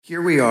Here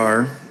we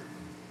are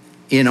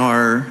in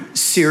our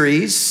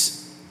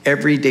series,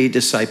 Everyday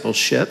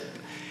Discipleship.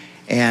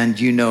 And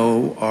you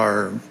know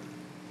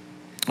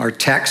our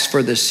text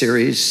for this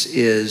series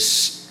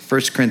is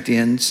 1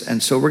 Corinthians.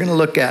 And so we're going to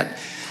look at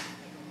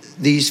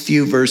these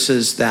few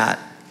verses that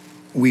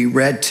we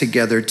read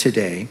together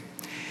today.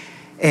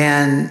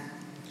 And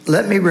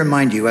let me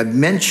remind you, I've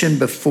mentioned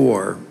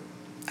before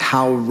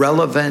how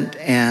relevant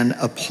and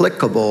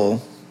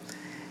applicable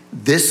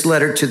this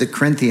letter to the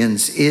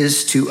Corinthians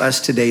is to us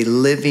today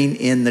living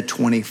in the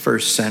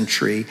 21st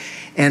century.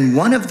 And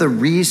one of the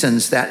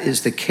reasons that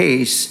is the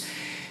case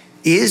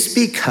is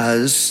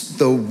because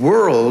the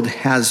world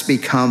has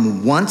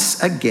become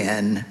once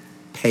again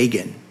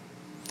pagan.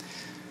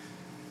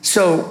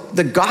 So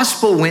the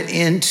gospel went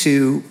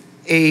into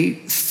a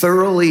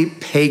thoroughly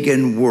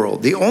pagan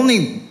world. The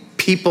only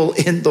people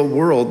in the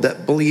world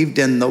that believed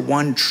in the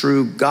one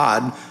true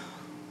God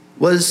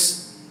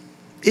was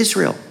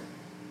Israel,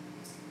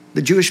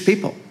 the Jewish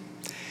people.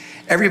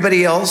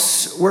 Everybody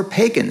else were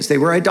pagans. They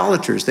were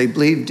idolaters. They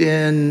believed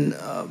in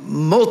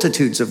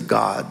multitudes of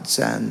gods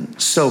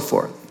and so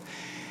forth.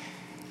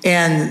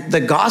 And the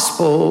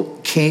gospel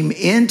came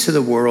into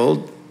the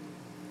world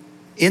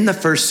in the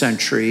first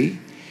century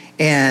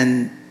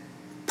and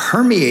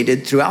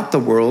permeated throughout the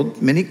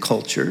world, many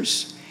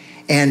cultures,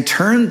 and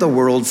turned the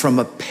world from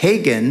a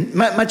pagan,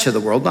 much of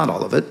the world, not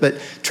all of it, but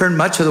turned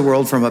much of the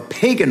world from a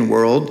pagan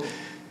world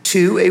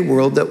to a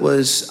world that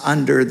was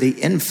under the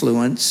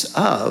influence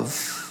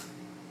of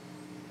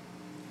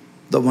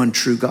the one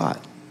true God.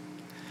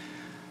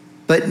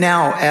 But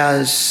now,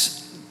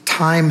 as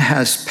time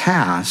has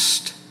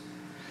passed,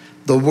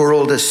 the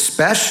world,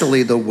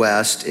 especially the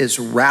West, is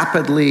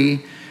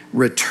rapidly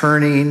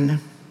returning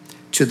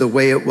to the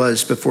way it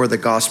was before the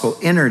gospel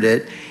entered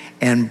it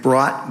and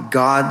brought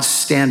God's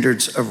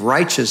standards of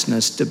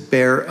righteousness to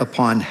bear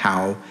upon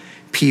how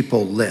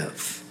people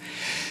live.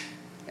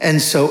 And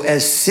so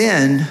as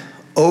sin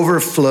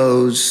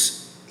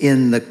overflows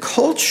in the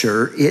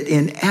culture, it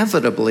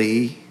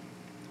inevitably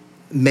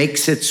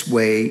makes its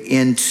way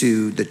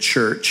into the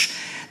church.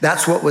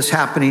 That's what was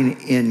happening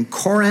in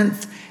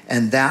Corinth,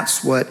 and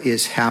that's what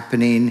is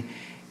happening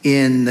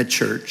in the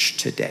church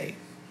today.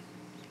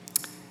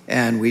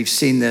 And we've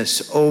seen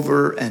this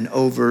over and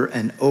over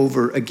and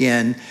over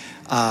again.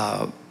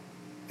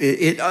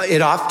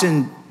 It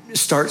often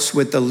starts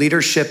with the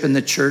leadership in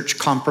the church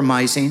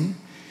compromising,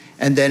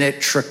 and then it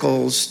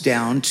trickles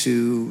down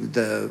to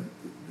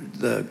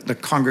the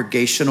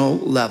congregational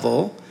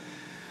level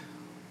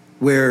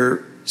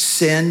where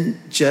sin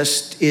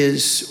just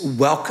is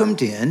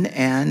welcomed in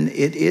and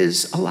it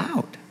is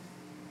allowed.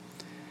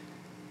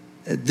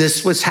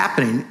 This was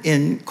happening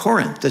in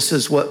Corinth. This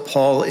is what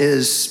Paul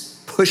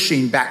is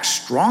pushing back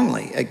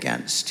strongly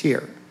against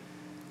here.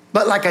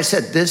 But like I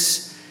said,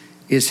 this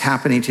is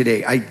happening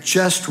today. I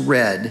just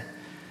read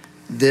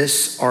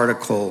this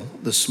article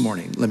this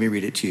morning. Let me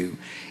read it to you.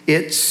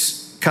 It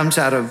comes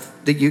out of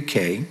the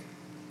UK.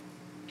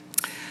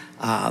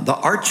 The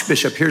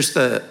Archbishop, here's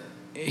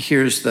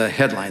the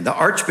headline. The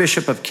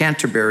Archbishop of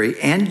Canterbury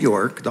and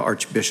York, the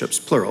archbishops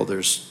plural,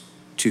 there's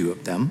two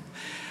of them,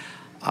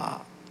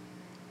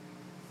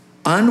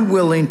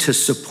 unwilling to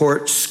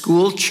support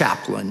school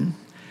chaplain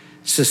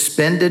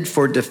suspended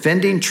for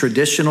defending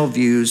traditional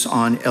views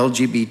on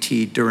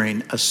LGBT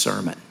during a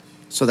sermon.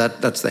 So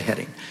that's the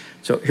heading.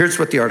 So here's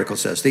what the article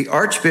says. The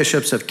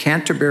archbishops of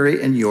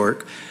Canterbury and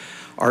York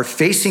are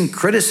facing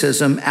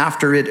criticism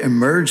after it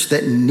emerged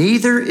that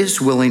neither is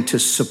willing to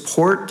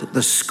support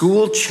the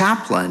school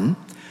chaplain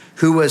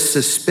who was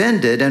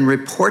suspended and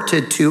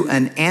reported to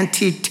an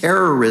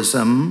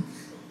anti-terrorism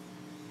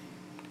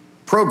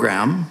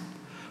program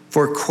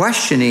for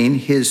questioning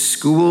his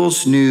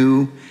school's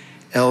new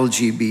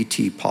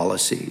LGBT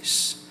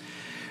policies.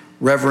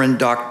 Reverend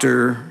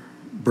Dr.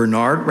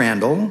 Bernard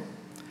Randall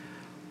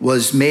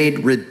was made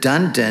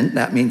redundant,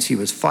 that means he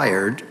was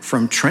fired,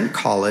 from Trent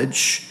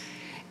College,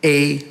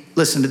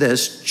 listen to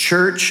this,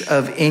 Church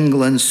of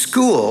England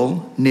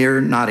school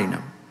near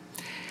Nottingham.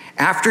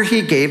 After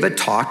he gave a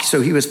talk,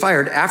 so he was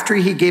fired, after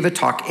he gave a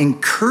talk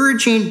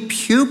encouraging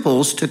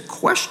pupils to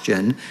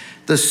question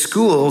the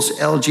school's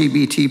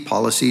LGBT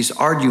policies,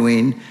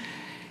 arguing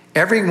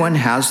everyone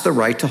has the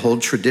right to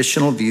hold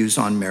traditional views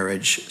on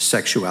marriage,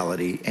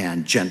 sexuality,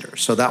 and gender.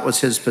 So that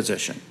was his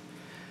position.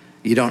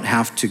 You don't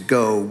have to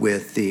go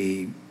with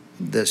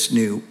this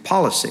new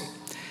policy.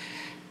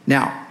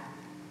 Now,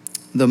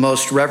 the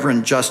Most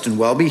Reverend Justin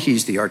Welby,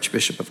 he's the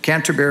Archbishop of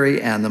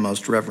Canterbury, and the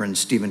Most Reverend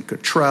Stephen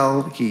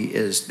Cottrell, he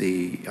is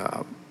the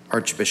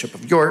Archbishop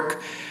of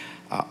York,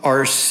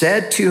 are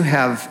said to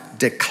have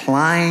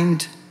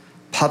declined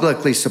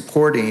publicly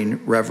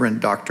supporting Reverend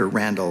Dr.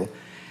 Randall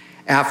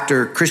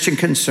after Christian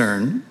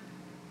Concern,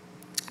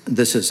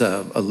 this is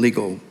a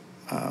legal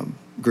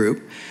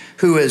group,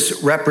 who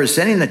is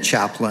representing the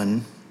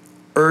chaplain,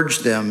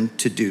 urged them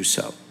to do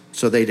so.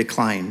 So they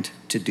declined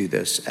to do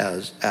this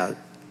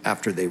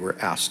after they were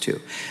asked to.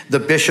 The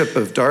Bishop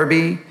of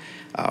Derby,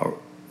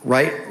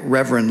 Right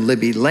Reverend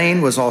Libby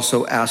Lane, was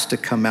also asked to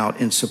come out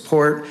in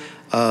support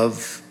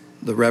of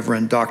the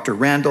Reverend Dr.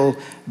 Randall,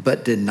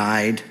 but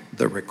denied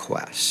the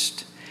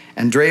request.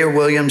 Andrea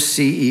Williams,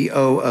 CEO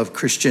of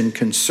Christian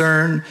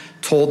Concern,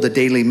 told the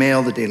Daily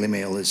Mail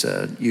is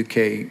a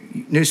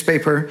UK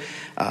newspaper,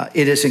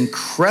 it is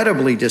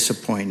incredibly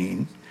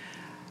disappointing,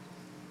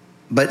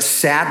 but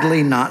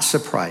sadly not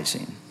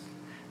surprising,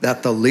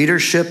 that the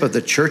leadership of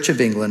the Church of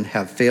England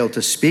have failed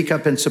to speak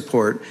up in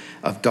support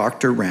of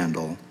Dr.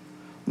 Randall.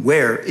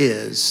 Where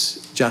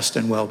is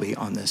Justin Welby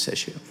on this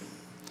issue?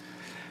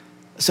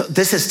 So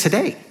this is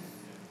today.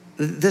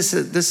 This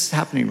is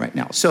happening right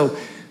now. So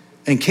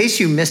in case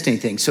you missed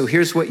anything, so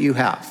here's what you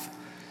have.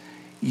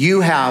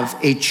 You have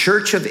a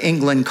Church of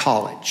England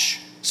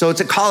college. So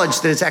it's a college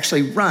that is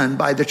actually run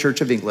by the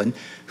Church of England,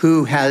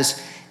 who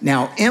has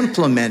now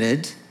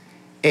implemented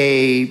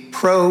a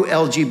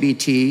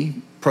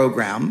pro-LGBT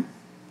program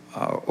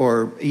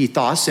or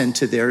ethos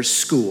into their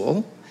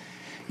school.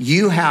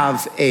 You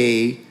have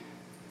a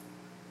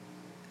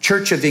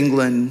Church of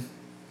England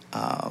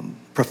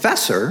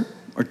professor,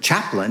 or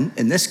chaplain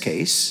in this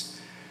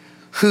case,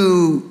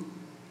 who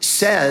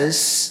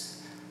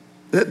says,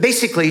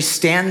 basically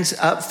stands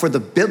up for the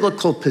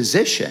biblical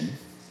position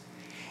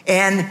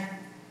and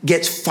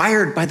gets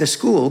fired by the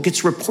school,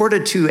 gets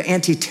reported to an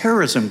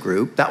anti-terrorism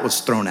group. That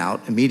was thrown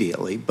out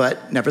immediately,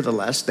 but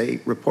nevertheless,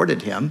 they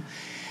reported him.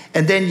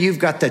 And then you've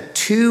got the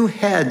two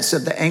heads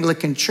of the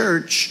Anglican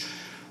Church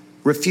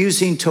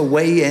refusing to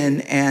weigh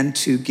in and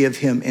to give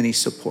him any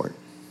support.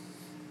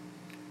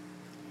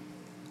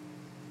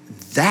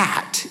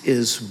 That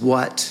is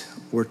what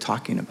we're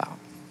talking about.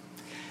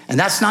 And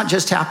that's not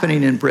just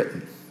happening in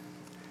Britain.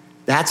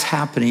 That's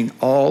happening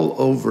all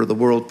over the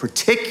world,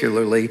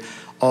 particularly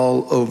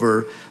all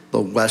over the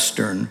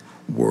Western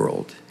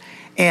world.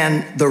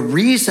 And the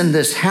reason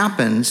this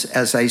happens,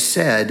 as I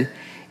said,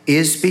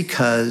 is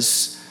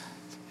because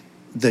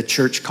the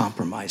church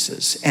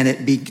compromises.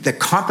 And the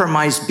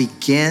compromise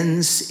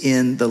begins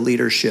in the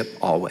leadership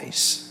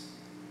always.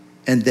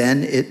 And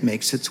then it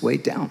makes its way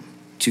down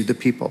to the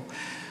people.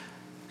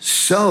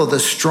 So the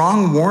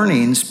strong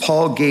warnings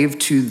Paul gave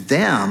to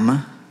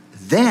them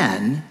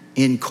then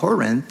in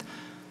Corinth,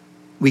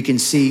 we can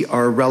see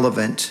are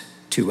relevant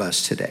to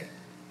us today.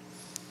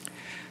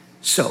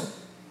 So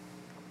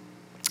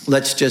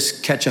let's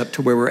just catch up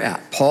to where we're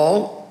at.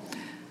 Paul,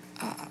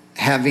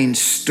 having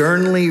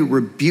sternly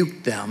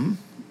rebuked them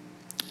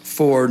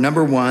for,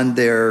 number one,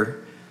 their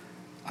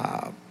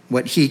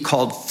what he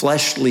called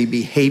fleshly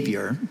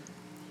behavior.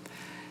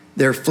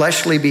 Their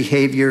fleshly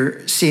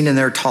behavior seen in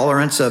their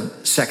tolerance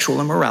of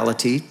sexual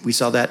immorality. We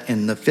saw that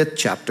in the 5th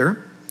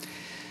chapter.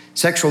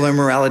 Sexual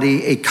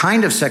immorality, a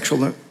kind of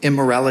sexual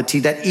immorality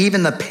that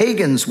even the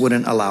pagans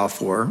wouldn't allow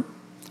for.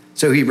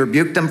 So he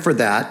rebuked them for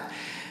that.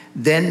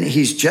 Then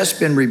he's just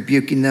been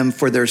rebuking them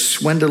for their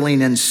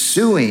swindling and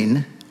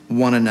suing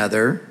one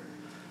another.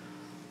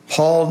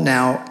 Paul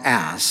now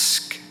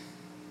asks,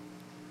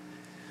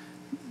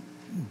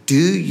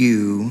 do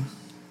you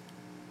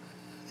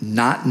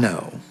not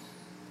know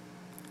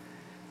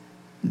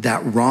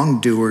that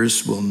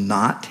wrongdoers will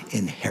not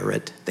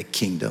inherit the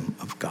kingdom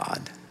of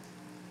God?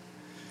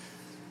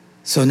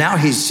 So now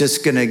he's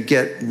just going to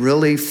get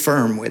really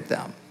firm with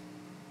them.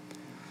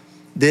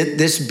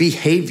 This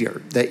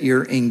behavior that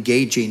you're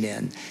engaging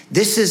in,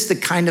 this is the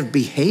kind of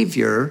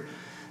behavior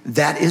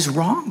that is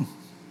wrong.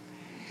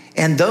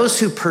 And those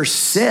who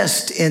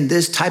persist in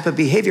this type of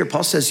behavior,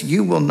 Paul says,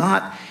 you will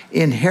not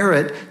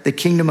inherit the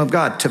kingdom of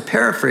God. To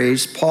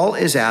paraphrase, Paul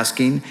is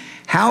asking,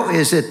 how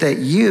is it that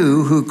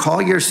you who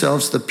call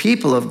yourselves the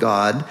people of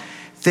God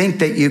think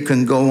that you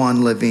can go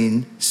on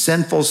living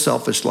sinful,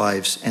 selfish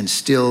lives and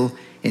still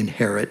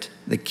inherit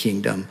the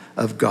kingdom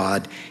of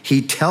God?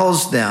 He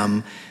tells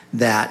them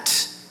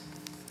that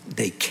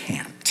they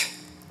can't.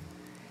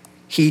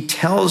 He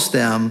tells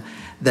them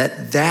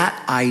that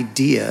that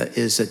idea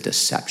is a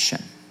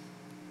deception.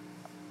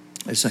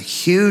 It's a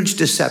huge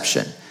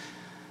deception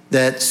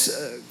that's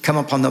come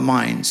upon the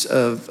minds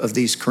of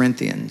these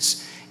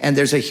Corinthians. And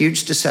there's a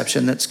huge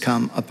deception that's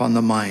come upon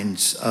the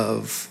minds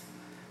of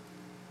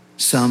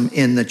some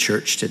in the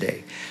church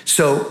today.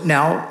 So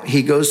now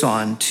he goes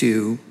on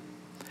to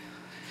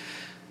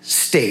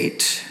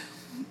state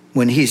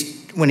when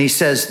he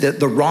says that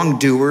the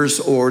wrongdoers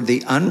or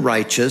the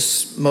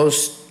unrighteous,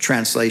 most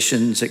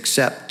translations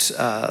except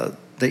the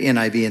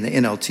NIV and the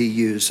NLT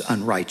use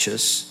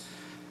unrighteous,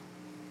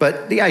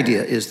 but the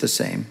idea is the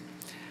same.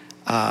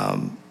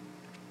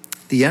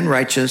 The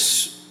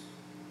unrighteous,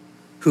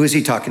 who is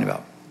he talking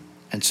about?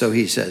 And so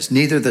he says,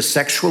 neither the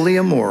sexually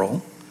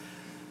immoral,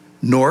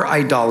 nor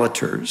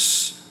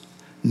idolaters,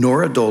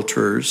 nor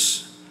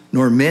adulterers,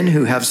 nor men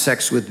who have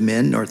sex with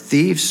men, nor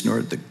thieves,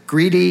 nor the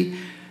greedy,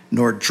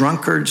 nor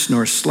drunkards,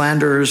 nor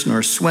slanderers,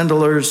 nor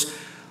swindlers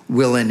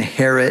will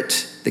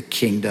inherit the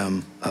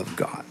kingdom of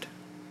God.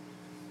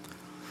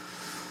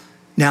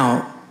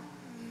 Now,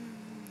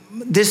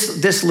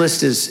 this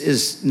list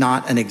is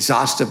not an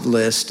exhaustive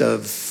list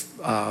of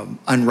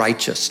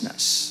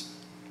unrighteousness.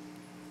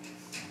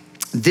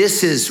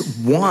 This is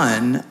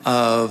one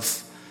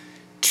of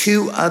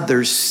two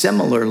other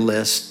similar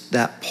lists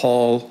that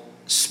Paul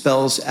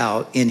spells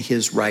out in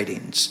his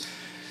writings.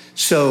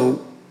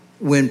 So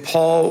when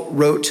Paul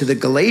wrote to the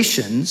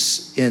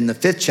Galatians in the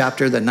 5th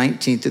chapter, the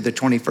 19th to the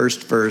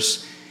 21st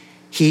verse,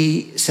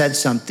 he said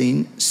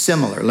something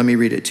similar. Let me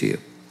read it to you.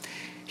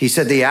 He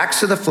said, the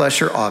acts of the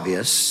flesh are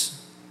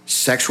obvious: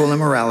 sexual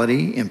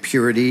immorality,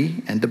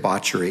 impurity and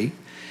debauchery,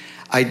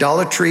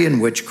 idolatry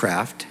and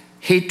witchcraft,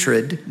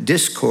 hatred,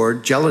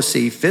 discord,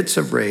 jealousy, fits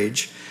of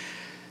rage,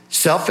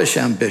 selfish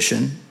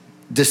ambition,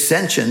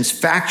 dissensions,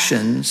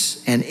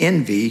 factions, and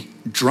envy,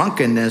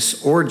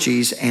 drunkenness,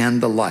 orgies,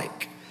 and the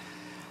like.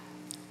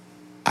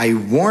 I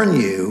warn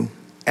you,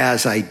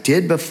 as I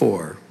did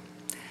before,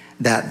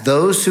 that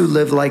those who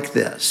live like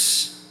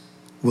this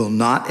will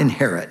not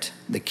inherit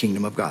the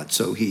kingdom of God.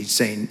 So he's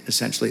saying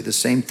essentially the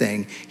same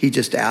thing. He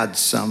just adds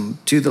some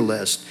to the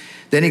list.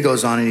 Then he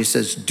goes on and he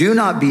says, do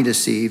not be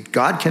deceived.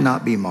 God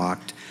cannot be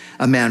mocked.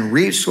 A man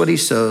reaps what he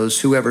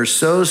sows. Whoever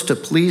sows to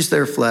please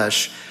their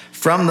flesh,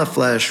 from the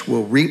flesh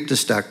will reap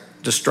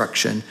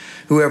destruction.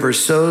 Whoever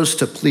sows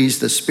to please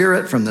the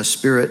Spirit, from the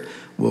Spirit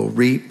will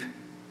reap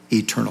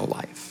eternal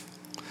life.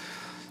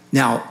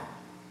 Now,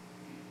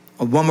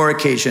 on one more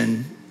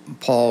occasion,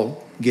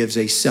 Paul gives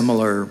a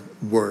similar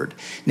word.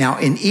 Now,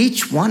 in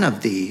each one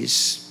of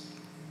these,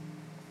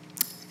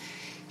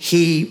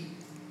 he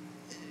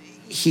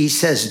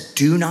says,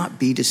 do not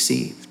be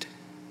deceived.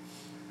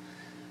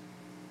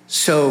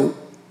 So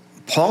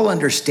Paul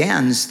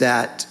understands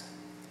that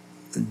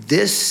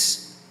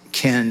this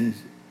can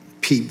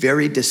be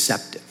very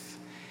deceptive.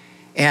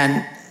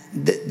 And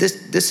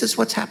this is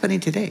what's happening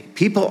today.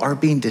 People are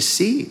being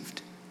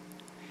deceived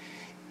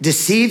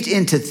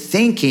into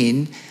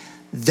thinking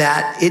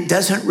that it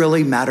doesn't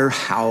really matter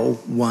how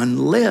one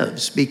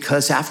lives,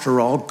 because after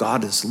all,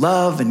 God is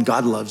love and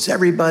God loves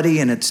everybody,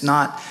 and it's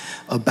not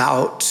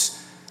about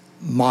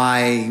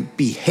my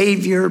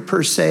behavior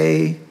per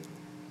se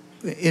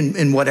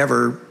in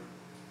whatever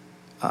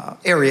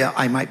area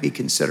I might be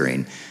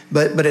considering,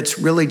 but it's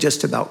really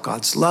just about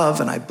God's love,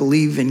 and I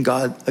believe in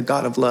God, a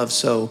God of love,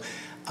 so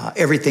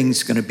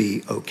everything's going to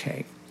be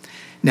okay.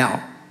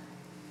 Now,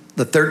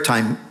 the third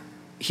time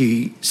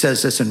he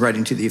says this in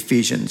writing to the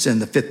Ephesians in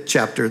the 5th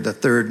chapter, the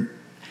 3rd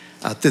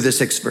through the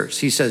 6th verse,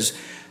 he says,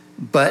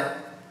 but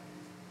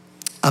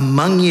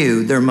among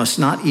you there must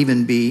not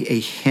even be a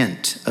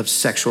hint of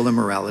sexual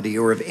immorality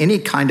or of any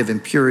kind of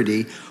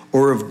impurity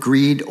or of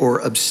greed or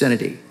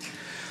obscenity.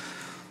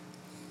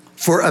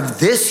 For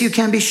of this you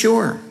can be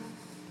sure,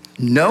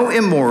 no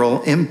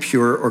immoral,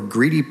 impure, or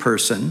greedy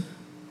person,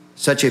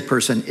 such a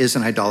person is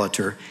an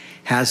idolater,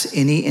 has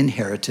any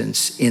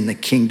inheritance in the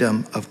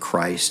kingdom of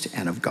Christ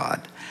and of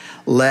God.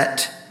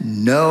 Let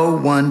no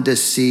one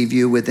deceive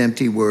you with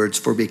empty words,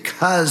 for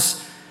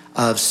because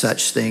of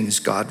such things,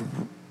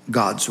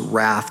 God's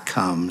wrath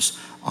comes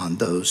on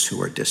those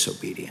who are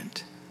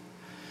disobedient.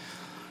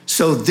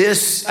 So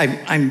this,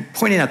 I'm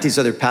pointing out these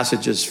other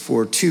passages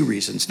for two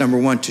reasons. Number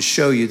one, to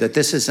show you that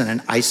this isn't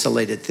an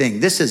isolated thing.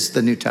 This is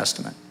the New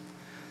Testament.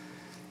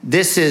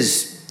 This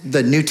is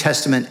the New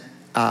Testament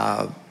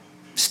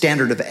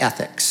standard of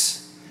ethics.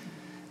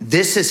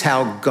 This is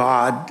how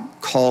God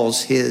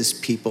calls his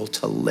people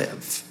to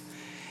live.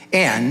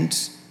 And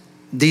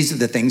these are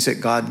the things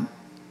that God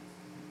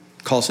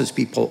calls his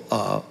people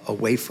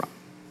away from.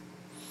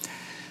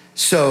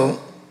 So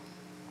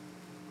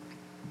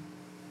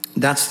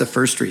that's the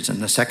first reason.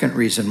 The second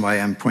reason why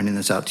I'm pointing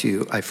this out to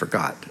you, I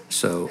forgot.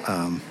 So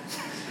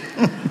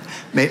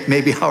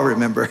maybe I'll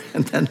remember,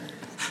 and then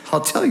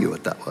I'll tell you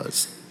what that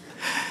was.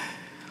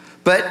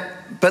 But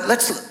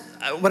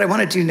what I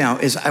want to do now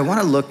is I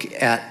want to look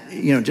at,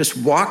 just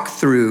walk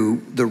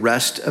through the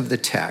rest of the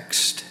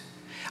text.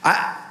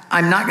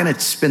 I'm not going to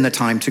spend the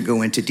time to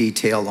go into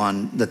detail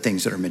on the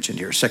things that are mentioned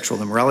here.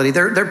 Sexual immorality,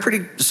 they're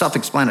pretty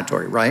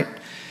self-explanatory, right?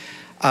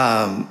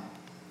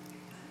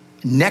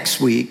 Next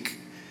week,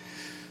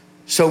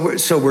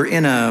 so we're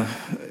in a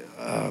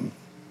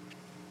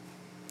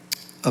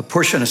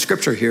portion of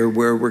scripture here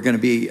where we're going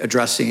to be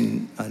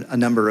addressing a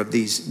number of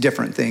these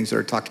different things that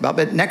are talked about.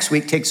 But next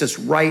week takes us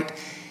right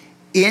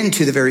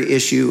into the very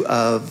issue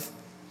of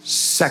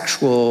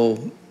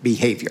sexual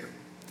behavior.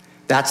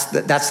 That's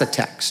the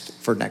text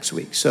for next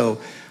week. So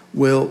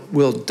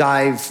we'll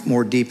dive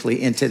more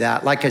deeply into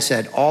that. Like I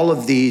said, all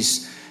of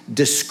these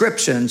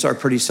descriptions are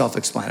pretty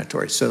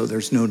self-explanatory, so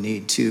there's no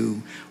need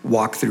to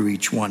walk through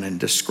each one and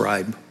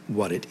describe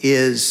what it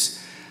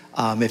is.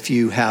 If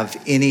you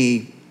have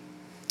any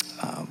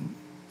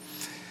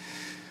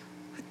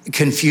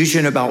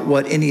confusion about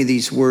what any of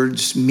these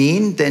words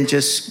mean, then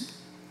just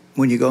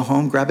when you go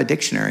home, grab a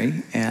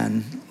dictionary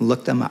and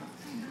look them up.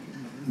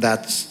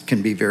 That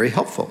can be very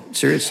helpful,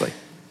 seriously.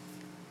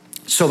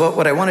 So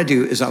what I want to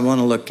do is I want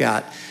to look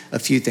at a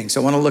few things. I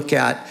want to look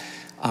at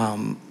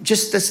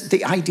just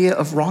the idea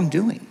of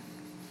wrongdoing.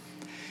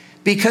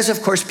 Because,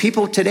 of course,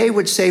 people today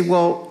would say,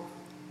 well,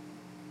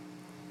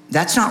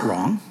 that's not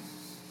wrong.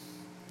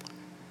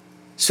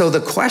 So the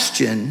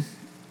question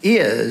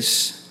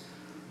is,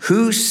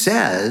 who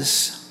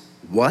says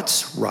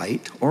what's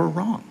right or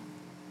wrong?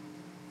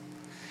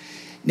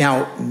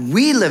 Now,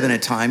 we live in a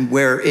time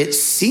where it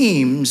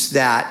seems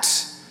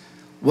that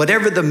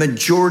whatever the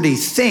majority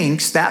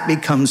thinks, that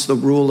becomes the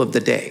rule of the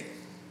day.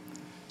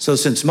 So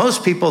since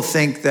most people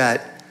think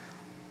that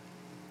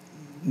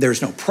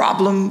there's no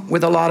problem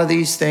with a lot of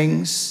these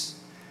things,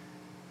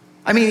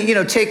 I mean,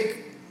 take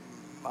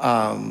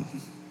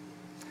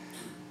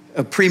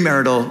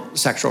premarital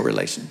sexual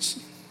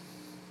relations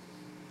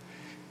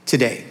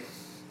today.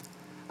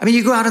 I mean,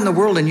 you go out in the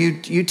world and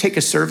you take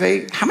a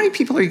survey, how many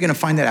people are you going to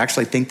find that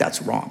actually think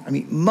that's wrong? I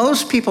mean,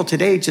 most people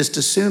today just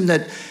assume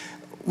that,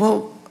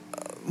 well,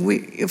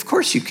 of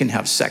course you can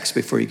have sex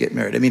before you get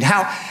married. I mean,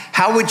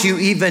 how would you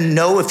even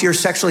know if you're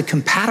sexually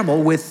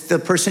compatible with the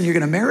person you're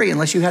going to marry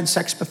unless you had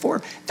sex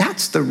before?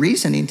 That's the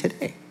reasoning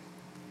today.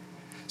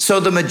 So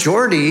the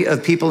majority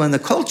of people in the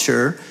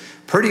culture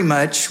pretty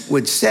much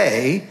would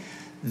say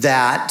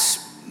that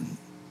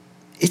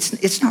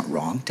it's not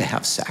wrong to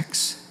have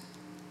sex.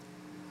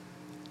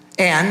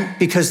 And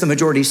because the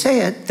majority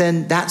say it,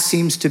 then that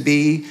seems to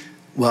be,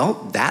 well,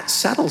 that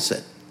settles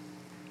it.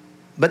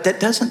 But that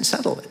doesn't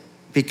settle it,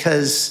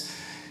 because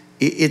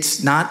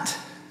it's not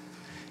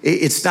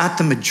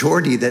the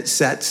majority that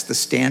sets the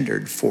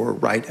standard for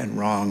right and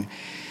wrong.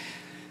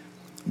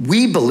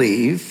 We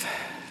believe,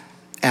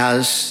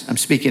 as I'm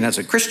speaking as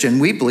a Christian,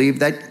 we believe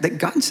that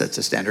God sets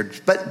a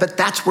standard, but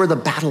that's where the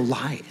battle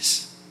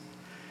lies.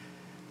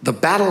 The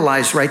battle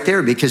lies right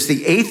there, because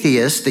the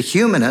atheist, the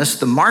humanist,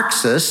 the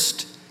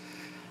Marxist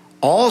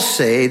all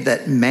say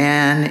that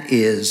man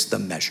is the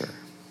measure.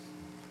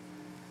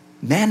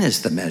 Man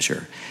is the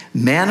measure.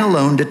 Man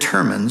alone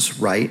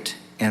determines right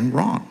and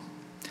wrong.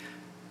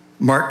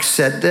 Marx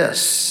said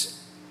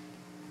this.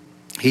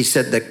 He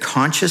said, the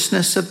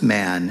consciousness of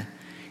man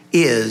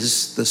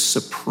is the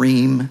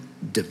supreme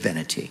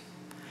divinity.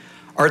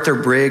 Arthur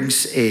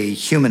Briggs, a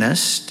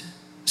humanist,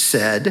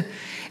 said,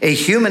 a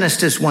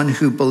humanist is one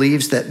who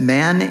believes that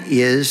man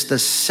is the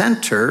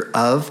center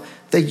of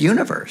the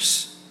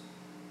universe.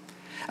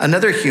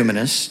 Another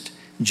humanist,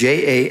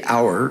 J.A.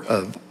 Auer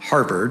of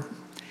Harvard,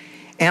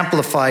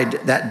 amplified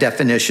that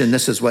definition.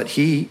 This is what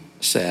he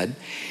said.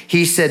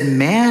 He said,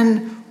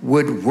 man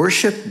would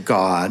worship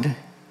God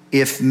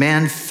if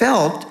man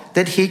felt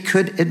that he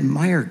could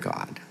admire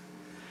God.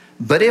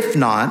 But if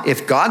not,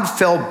 if God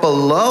fell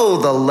below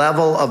the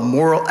level of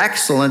moral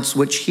excellence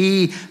which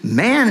he,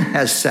 man,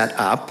 has set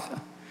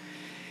up,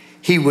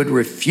 he would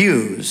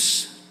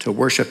refuse to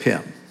worship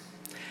him.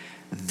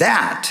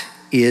 That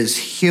is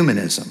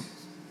humanism.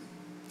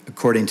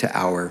 According to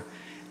Auer,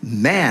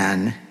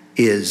 man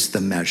is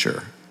the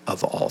measure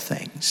of all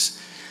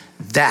things.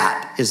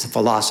 That is the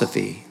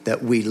philosophy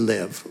that we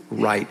live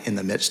right in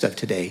the midst of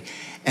today.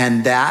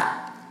 And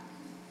that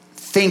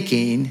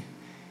thinking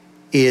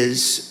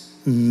is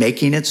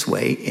making its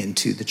way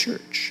into the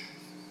church.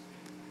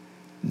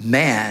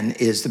 Man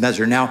is the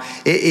measure. Now,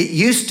 it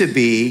used to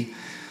be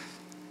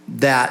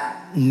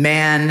that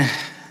man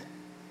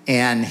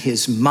and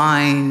his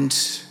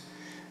mind,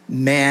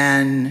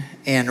 man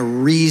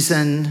and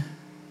reason,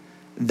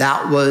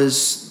 that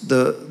was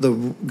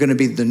going to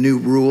be the new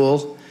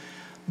rule.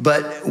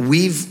 But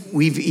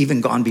we've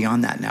even gone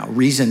beyond that now.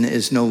 Reason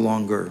is no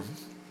longer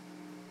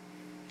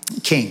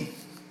king.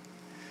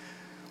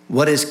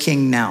 What is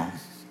king now?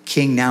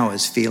 King now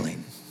is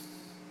feeling.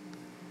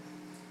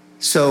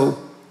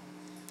 So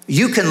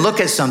you can look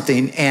at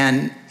something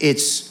and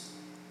it's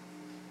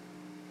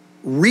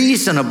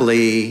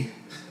reasonably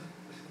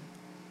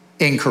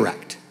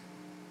incorrect.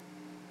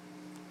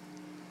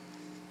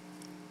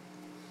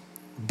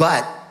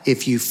 But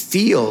if you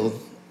feel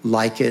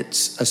like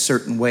it's a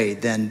certain way,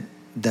 then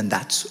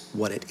that's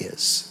what it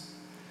is.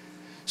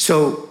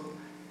 So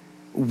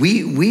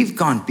we've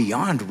gone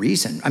beyond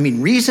reason. I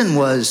mean, reason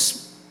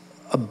was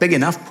a big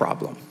enough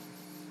problem,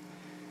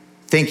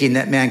 thinking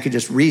that man could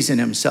just reason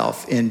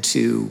himself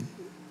into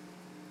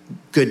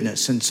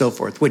goodness and so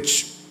forth,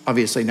 which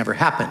obviously never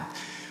happened.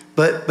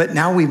 But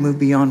now we move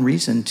beyond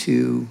reason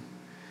to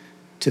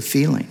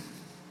feeling.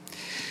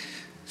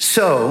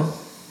 So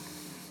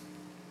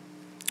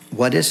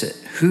what is it?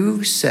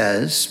 Who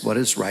says what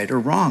is right or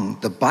wrong?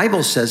 The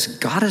Bible says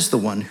God is the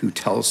one who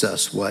tells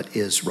us what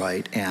is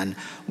right and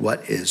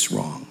what is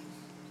wrong.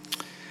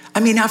 I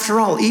mean, after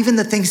all, even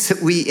the things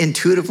that we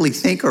intuitively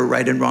think are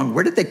right and wrong,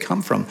 where did they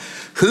come from?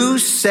 Who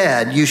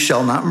said you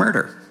shall not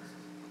murder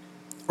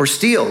or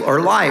steal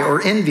or lie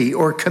or envy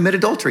or commit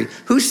adultery?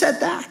 Who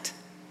said that?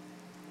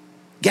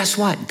 Guess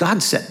what?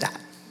 God said that.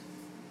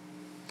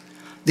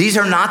 These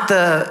are not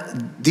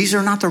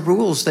the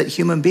rules that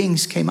human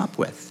beings came up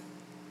with.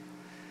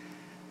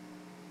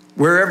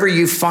 Wherever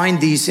you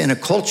find these in a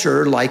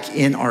culture, like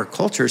in our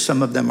culture,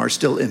 some of them are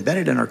still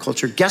embedded in our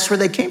culture, guess where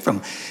they came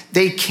from?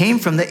 They came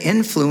from the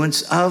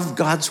influence of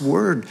God's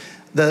word,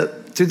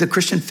 through the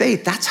Christian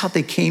faith. That's how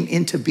they came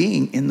into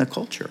being in the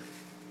culture.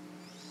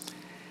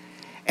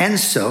 And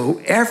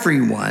so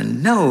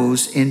everyone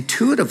knows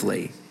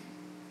intuitively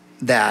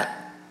that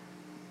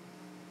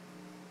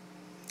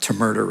to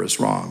murder is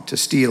wrong, to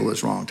steal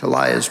is wrong, to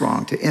lie is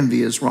wrong, to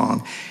envy is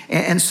wrong,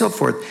 and so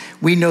forth.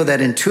 We know that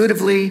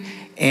intuitively,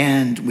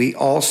 And we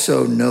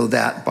also know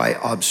that by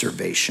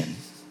observation.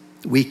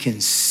 We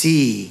can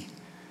see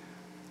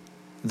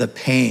the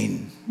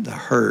pain, the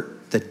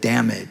hurt, the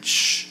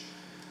damage,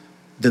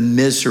 the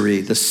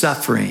misery, the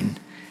suffering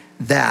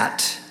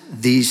that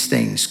these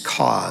things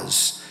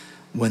cause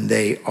when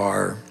they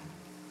are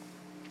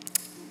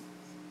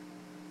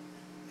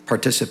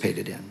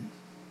participated in.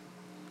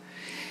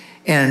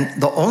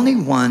 And the only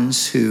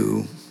ones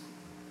who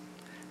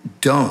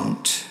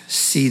don't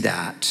see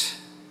that,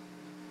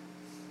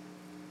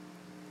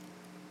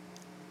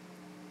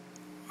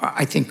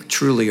 I think,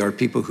 truly are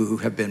people who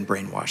have been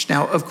brainwashed.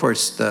 Now, of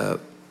course, the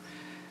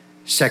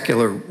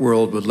secular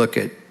world would look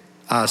at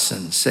us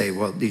and say,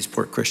 well, these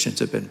poor Christians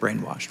have been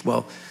brainwashed.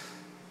 Well,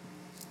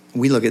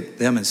 we look at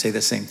them and say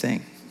the same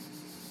thing.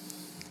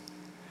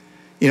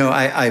 You know,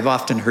 I've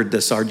often heard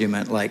this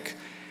argument like,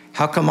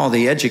 how come all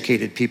the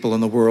educated people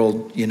in the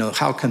world, you know,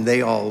 how can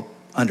they all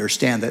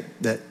understand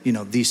that you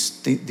know, these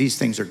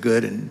things are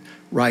good and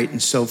right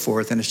and so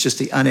forth, and it's just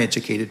the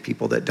uneducated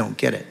people that don't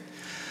get it?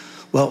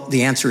 Well,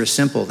 the answer is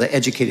simple. The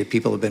educated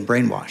people have been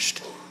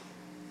brainwashed.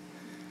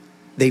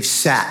 They've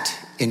sat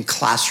in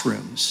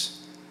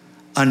classrooms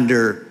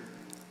under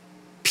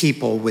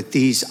people with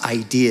these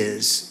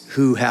ideas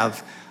who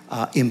have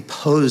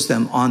imposed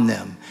them on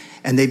them.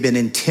 And they've been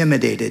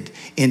intimidated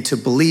into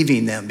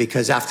believing them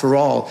because, after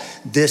all,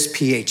 this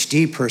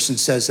PhD person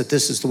says that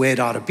this is the way it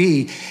ought to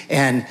be.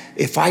 And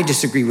if I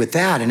disagree with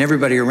that and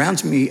everybody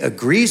around me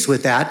agrees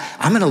with that,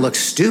 I'm going to look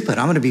stupid.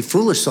 I'm going to be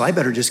foolish, so I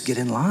better just get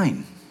in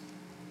line.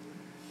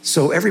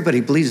 So everybody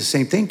believes the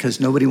same thing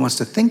because nobody wants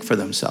to think for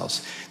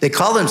themselves. They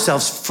call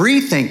themselves free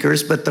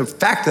thinkers, but the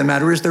fact of the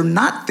matter is they're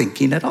not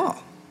thinking at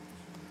all.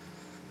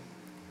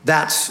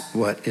 That's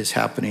what is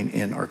happening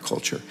in our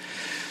culture.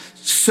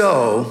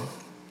 So,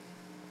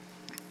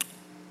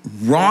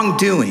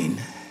 wrongdoing,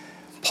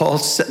 Paul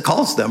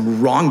calls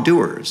them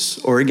wrongdoers,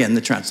 or again,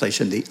 the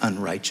translation, the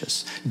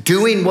unrighteous.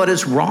 Doing what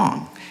is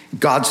wrong.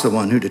 God's the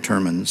one who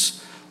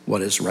determines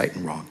what is right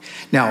and wrong.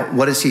 Now,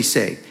 what does he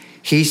say?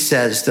 He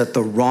says that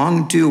the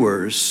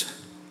wrongdoers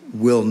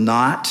will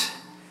not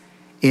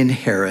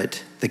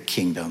inherit the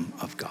kingdom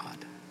of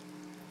God.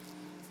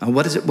 Now,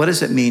 what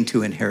does it mean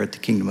to inherit the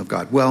kingdom of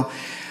God? Well,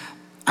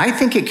 I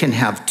think it can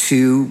have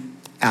two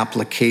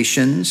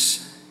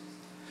applications.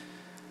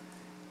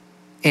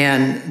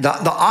 And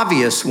the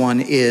obvious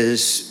one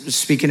is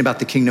speaking about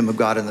the kingdom of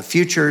God in the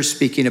future,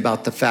 speaking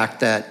about the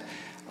fact that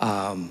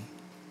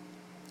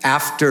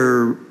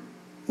after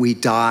we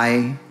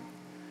die,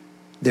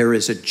 there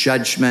is a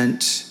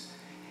judgment,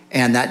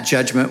 and that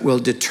judgment will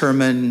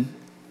determine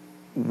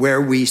where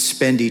we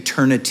spend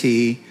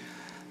eternity.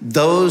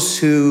 Those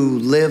who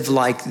live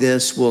like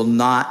this will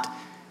not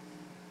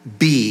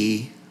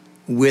be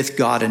with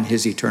God in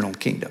his eternal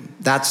kingdom.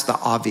 That's the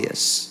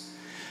obvious.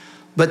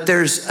 But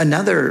there's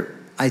another,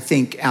 I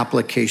think,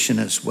 application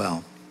as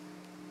well.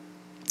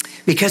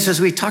 Because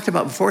as we talked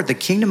about before, the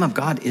kingdom of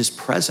God is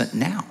present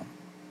now.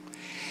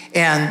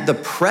 And the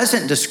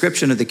present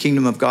description of the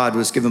kingdom of God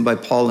was given by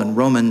Paul in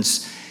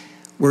Romans,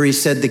 where he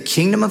said the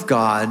kingdom of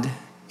God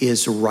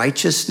is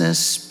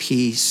righteousness,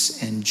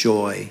 peace, and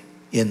joy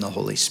in the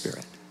Holy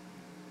Spirit.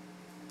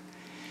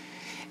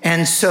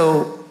 And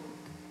so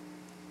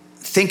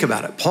think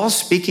about it. Paul's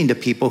speaking to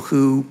people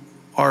who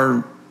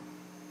are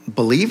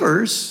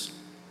believers.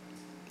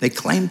 They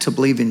claim to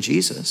believe in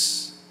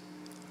Jesus,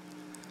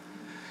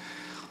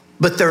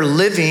 but they're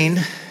living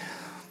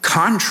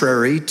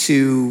contrary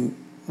to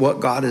what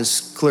God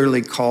has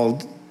clearly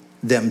called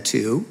them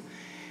to.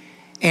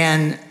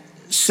 And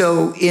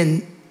so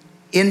in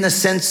the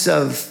sense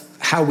of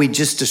how we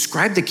just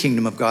described the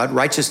kingdom of God,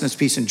 righteousness,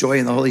 peace, and joy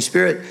in the Holy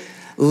Spirit,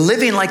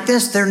 living like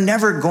this, they'll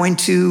never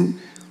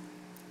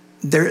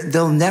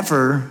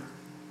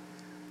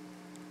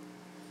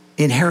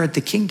inherit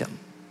the kingdom.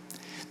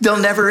 They'll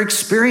never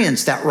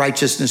experience that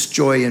righteousness,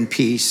 joy, and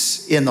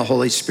peace in the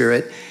Holy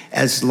Spirit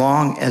as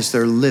long as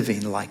they're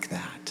living like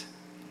that.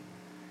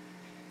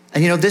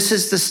 And you know, this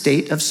is the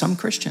state of some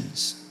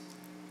Christians.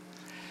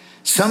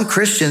 Some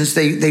Christians,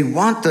 they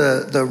want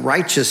the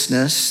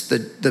righteousness,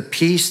 the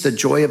peace, the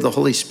joy of the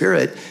Holy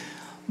Spirit,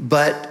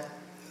 but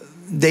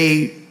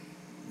they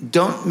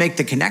don't make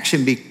the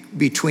connection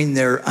between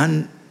their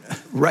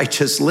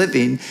unrighteous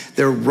living,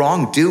 their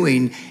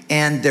wrongdoing,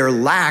 and their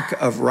lack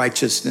of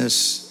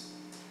righteousness,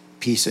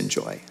 peace, and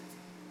joy.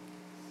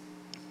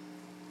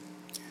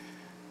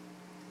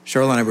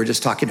 Cheryl and I were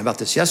just talking about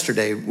this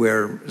yesterday,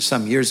 where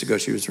some years ago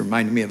she was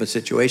reminding me of a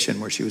situation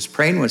where she was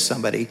praying with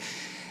somebody,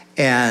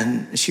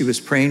 and she was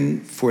praying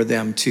for a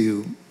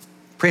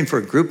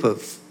group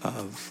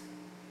of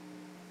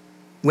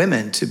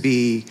women to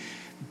be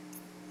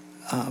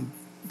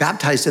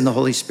baptized in the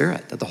Holy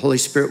Spirit, that the Holy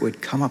Spirit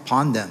would come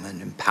upon them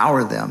and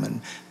empower them and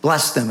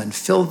bless them and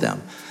fill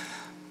them.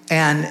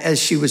 And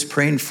as she was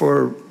praying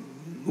for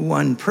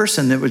one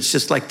person, it was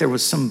just like there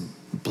was some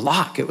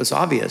block. It was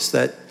obvious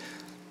that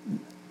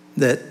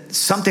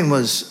something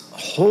was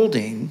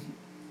holding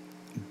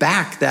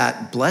back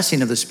that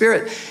blessing of the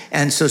Spirit.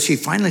 And so she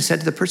finally said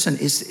to the person,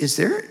 is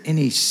there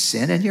any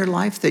sin in your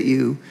life that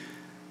you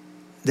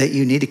that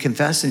you need to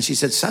confess? And she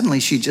said, suddenly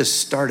she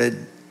just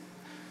started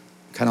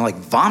kind of like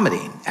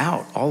vomiting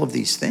out all of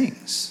these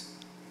things.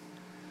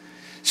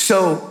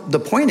 So the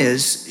point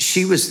is,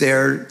 she was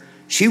there.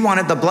 She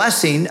wanted the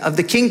blessing of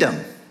the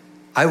kingdom.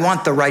 I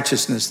want the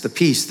righteousness, the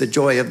peace, the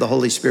joy of the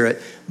Holy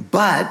Spirit,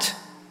 but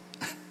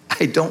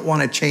I don't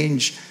want to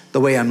change the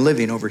way I'm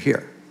living over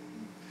here.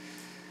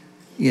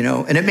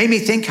 And it made me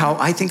think how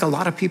I think a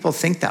lot of people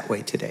think that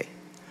way today.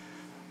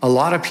 A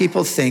lot of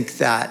people think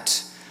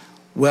that,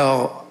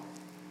 well,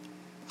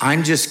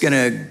 I'm just going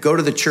to go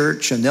to the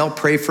church and they'll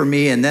pray for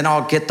me and then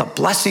I'll get the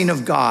blessing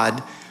of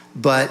God,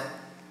 but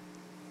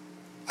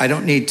I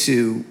don't need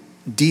to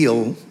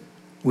deal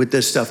with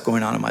this stuff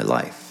going on in my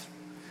life.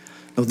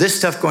 No, this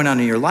stuff going on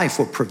in your life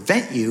will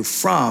prevent you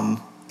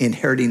from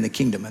inheriting the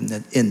kingdom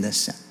in this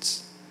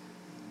sense.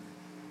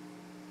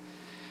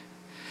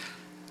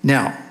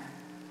 Now,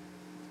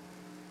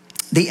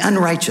 the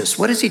unrighteous,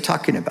 what is he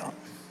talking about?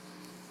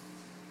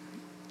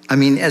 I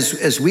mean,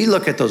 as we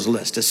look at those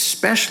lists,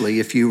 especially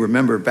if you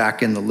remember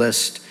back in the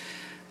list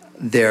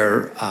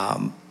there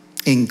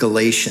in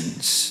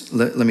Galatians,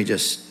 let me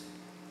just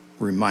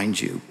remind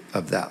you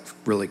of that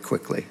really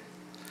quickly.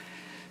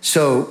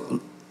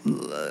 So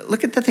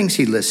look at the things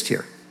he lists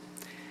here.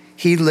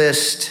 He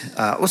lists,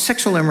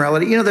 sexual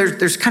immorality.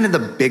 There's kind of the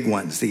big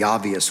ones, the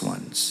obvious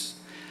ones.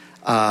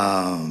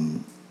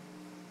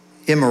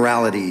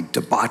 Immorality,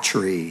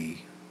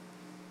 debauchery,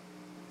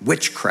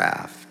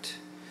 witchcraft,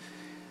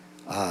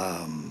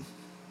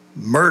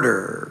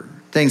 murder,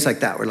 things like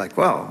that. We're like,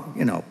 well,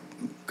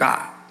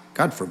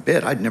 God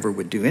forbid, I never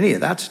would do any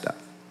of that stuff.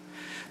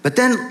 But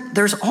then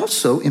there's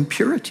also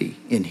impurity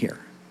in here.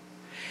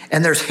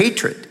 And there's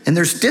hatred, and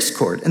there's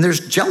discord, and there's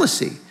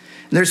jealousy,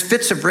 and there's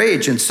fits of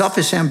rage, and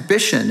selfish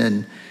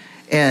ambition,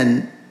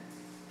 and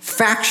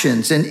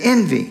factions, and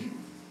envy.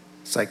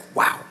 It's like,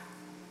 wow.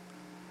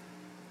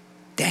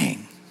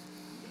 Dang.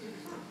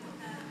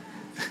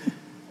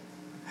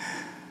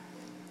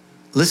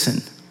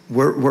 Listen,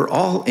 we're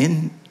all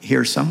in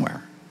here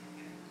somewhere.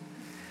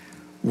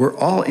 We're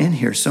all in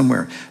here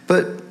somewhere.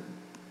 But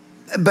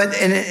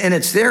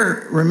it's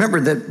there, remember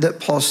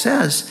that Paul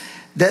says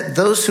that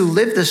those who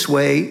live this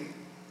way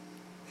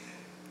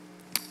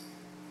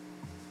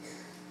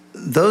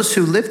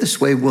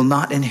will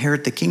not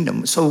inherit the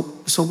kingdom. So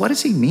what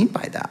does he mean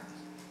by that?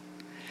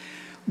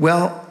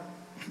 Well,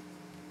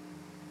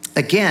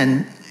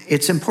 again,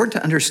 it's important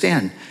to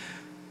understand.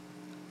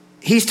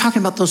 He's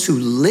talking about those who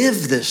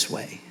live this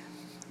way.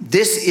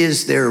 This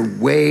is their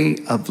way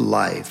of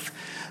life.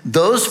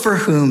 Those for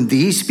whom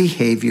these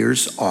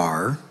behaviors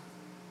are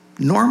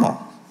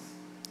normal.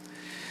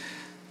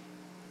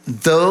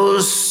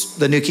 Those,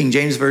 the New King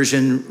James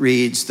Version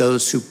reads,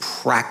 those who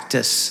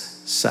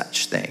practice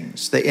such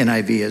things. The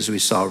NIV, as we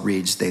saw,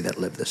 reads, they that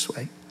live this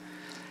way.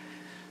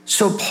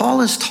 So Paul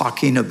is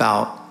talking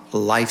about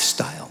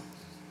lifestyle.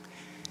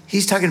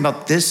 He's talking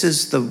about this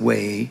is the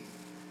way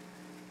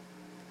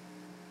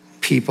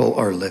people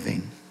are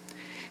living.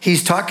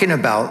 He's talking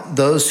about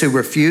those who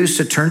refuse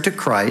to turn to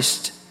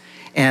Christ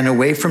and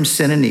away from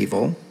sin and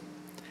evil.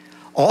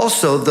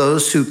 Also,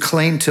 those who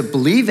claim to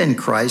believe in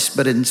Christ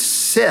but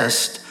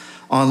insist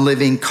on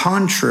living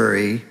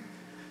contrary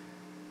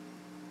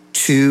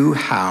to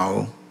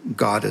how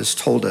God has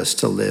told us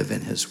to live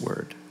in his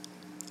word.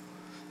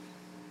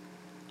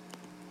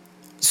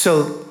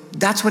 So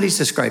that's what he's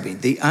describing,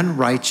 the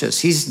unrighteous.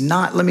 He's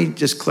not, let me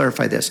just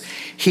clarify this.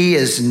 He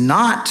is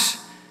not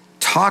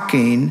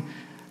talking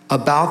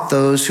about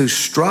those who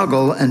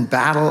struggle and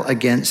battle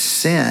against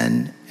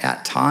sin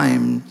at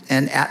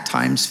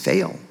times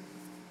fail.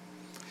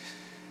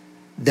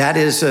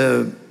 That's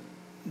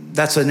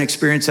an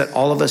experience that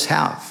all of us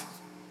have.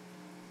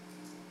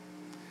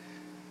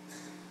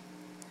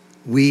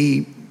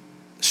 We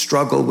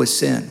struggle with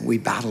sin. We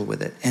battle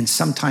with it. And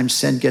sometimes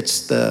sin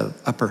gets the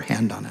upper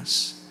hand on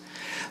us.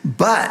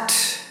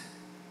 But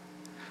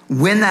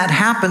when that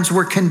happens,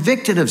 we're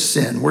convicted of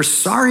sin. We're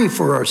sorry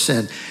for our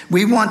sin.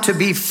 We want to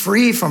be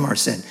free from our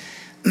sin.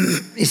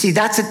 You see,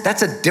 that's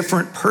a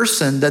different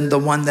person than the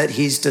one that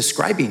he's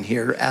describing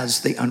here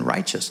as the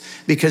unrighteous.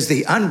 Because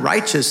the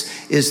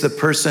unrighteous is the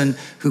person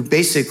who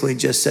basically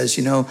just says,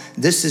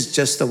 this is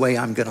just the way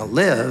I'm going to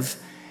live,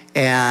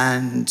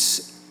 and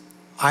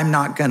I'm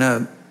not going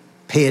to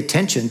pay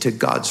attention to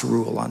God's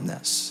rule on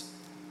this.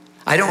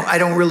 I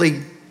don't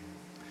really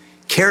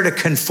care to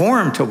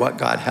conform to what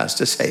God has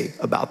to say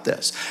about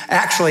this.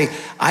 Actually,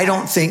 I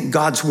don't think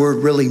God's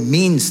word really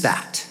means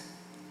that.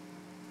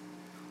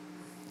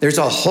 There's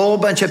a whole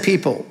bunch of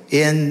people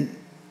in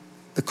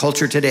the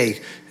culture today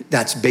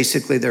that's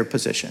basically their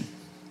position.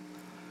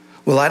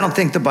 Well, I don't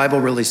think the Bible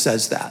really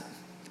says that.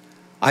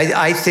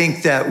 I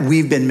think that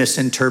we've been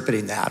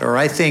misinterpreting that, or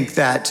I think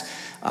that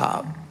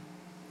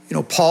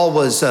Paul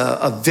was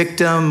a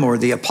victim, or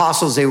the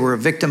apostles, they were a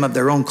victim of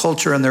their own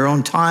culture and their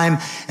own time,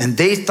 and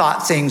they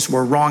thought things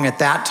were wrong at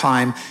that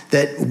time,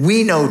 that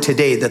we know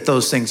today that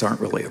those things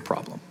aren't really a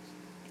problem.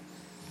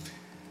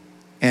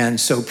 And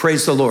so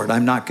praise the Lord.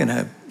 I'm not going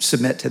to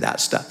submit to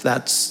that stuff.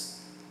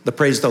 The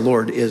praise the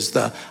Lord is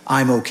the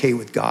I'm okay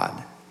with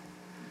God.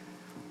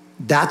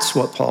 That's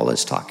what Paul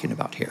is talking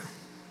about here.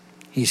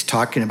 He's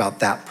talking about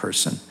that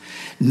person.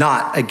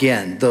 Not,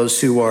 again,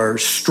 those who are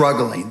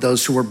struggling,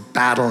 those who are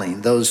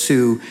battling, those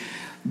who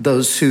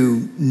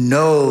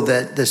know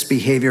that this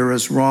behavior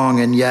is wrong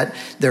and yet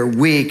they're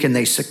weak and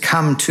they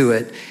succumb to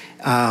it.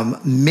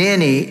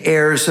 Many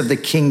heirs of the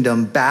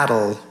kingdom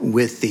battle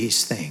with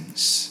these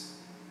things.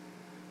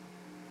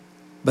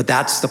 But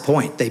that's the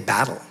point. They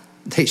battle,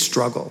 they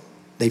struggle,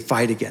 they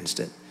fight against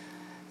it.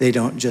 They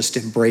don't just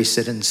embrace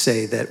it and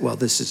say that, well,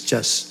 this is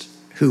just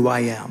who I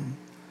am.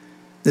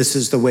 This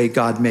is the way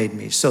God made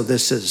me, so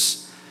this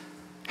is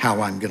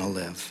how I'm going to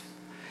live.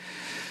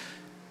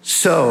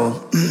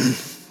 So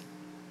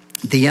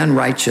the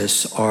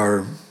unrighteous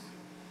are,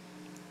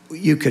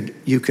 you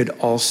could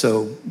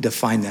also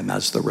define them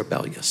as the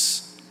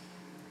rebellious,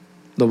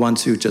 the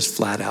ones who just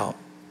flat out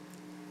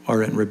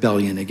are in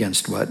rebellion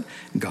against what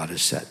God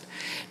has said.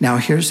 Now,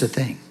 here's the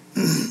thing.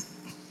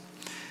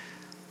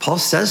 Paul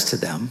says to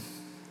them,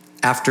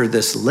 after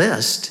this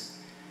list,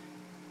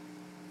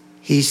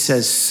 he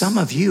says, some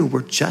of you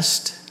were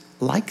just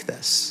like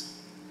this.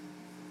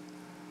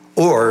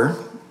 Or,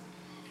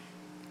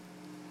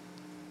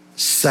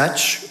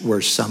 such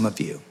were some of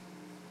you.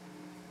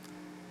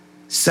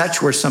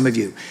 Such were some of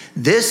you.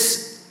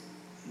 This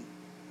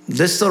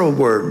little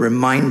word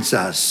reminds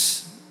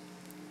us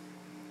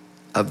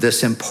of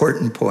this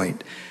important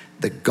point.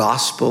 The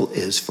gospel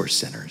is for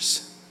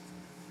sinners.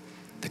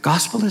 The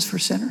gospel is for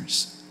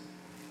sinners.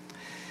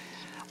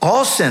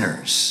 All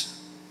sinners.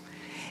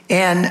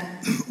 And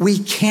we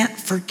can't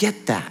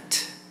forget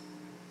that.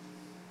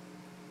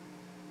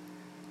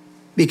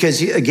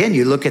 Because again,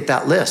 you look at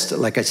that list.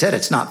 Like I said,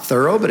 it's not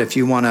thorough, but if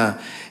you want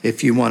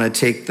to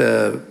take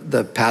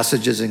the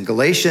passages in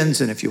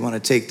Galatians, and if you want to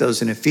take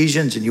those in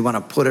Ephesians, and you want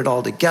to put it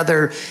all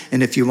together,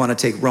 and if you want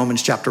to take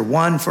Romans chapter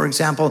 1, for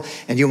example,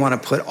 and you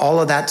want to put all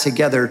of that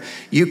together,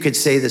 you could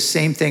say the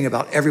same thing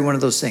about every one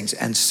of those things.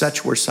 And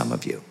such were some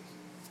of you.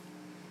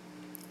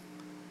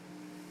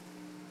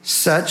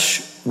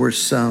 Such were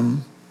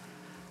some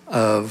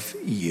of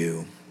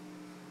you.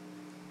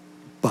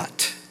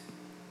 But,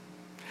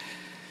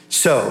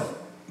 so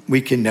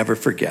we can never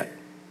forget,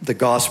 the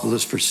gospel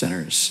is for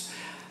sinners.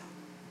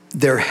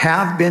 There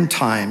have been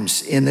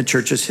times in the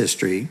church's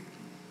history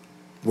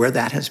where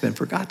that has been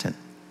forgotten.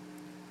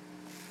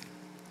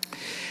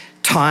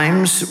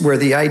 Times where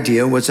the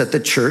idea was that the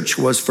church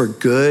was for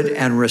good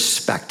and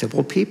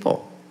respectable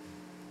people.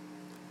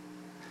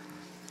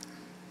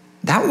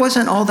 That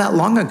wasn't all that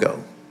long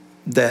ago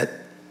that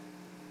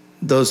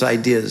those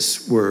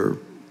ideas were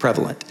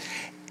prevalent.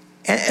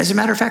 As a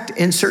matter of fact,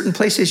 in certain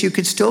places, you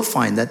could still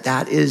find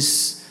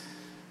that's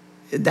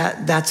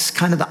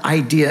kind of the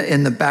idea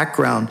in the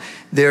background.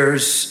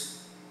 There's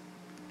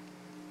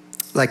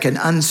like an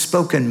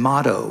unspoken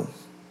motto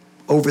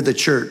over the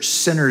church: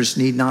 sinners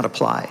need not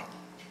apply.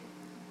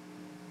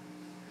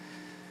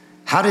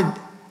 How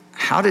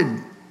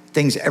did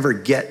things ever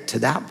get to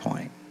that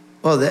point?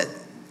 Well,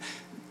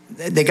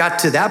 they got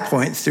to that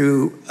point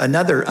through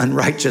another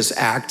unrighteous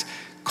act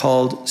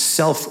called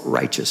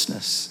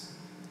self-righteousness.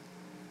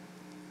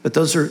 But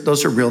those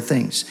are real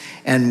things.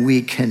 And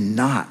we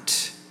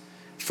cannot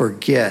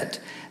forget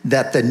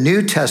that the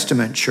New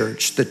Testament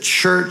church, the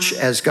church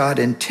as God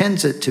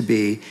intends it to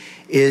be,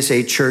 is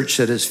a church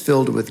that is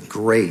filled with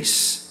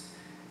grace.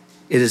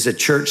 It is a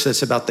church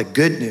that's about the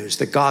good news,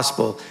 the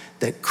gospel,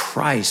 that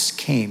Christ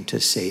came to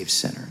save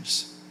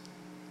sinners.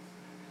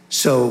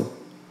 So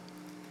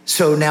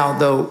now,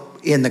 though,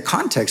 in the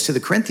context to the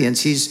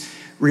Corinthians, he's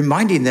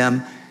reminding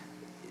them,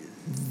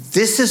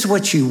 this is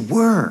what you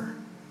were.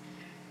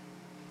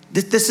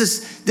 This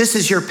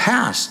is your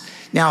past.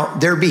 Now,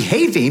 they're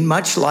behaving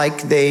much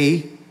like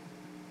they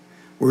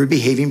were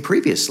behaving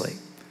previously.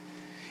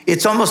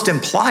 It's almost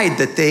implied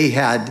that they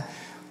had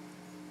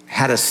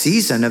a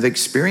season of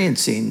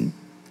experiencing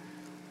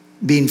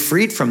being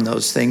freed from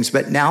those things,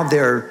 but now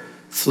they're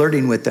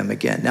flirting with them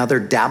again. Now they're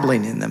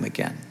dabbling in them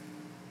again.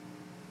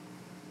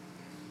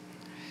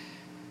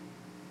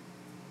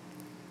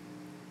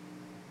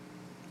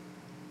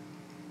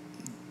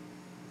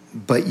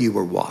 But you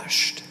were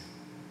washed.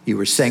 You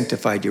were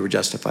sanctified. You were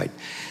justified.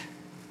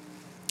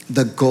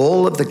 The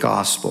goal of the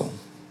gospel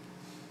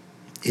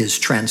is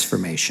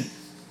transformation.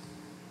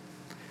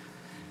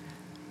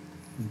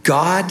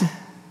 God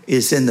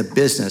is in the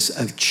business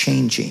of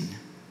changing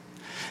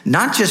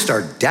not just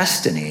our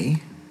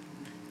destiny,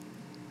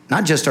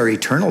 not just our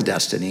eternal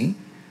destiny,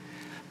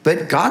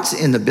 but God's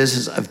in the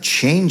business of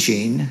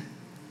changing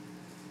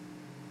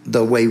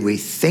the way we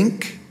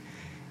think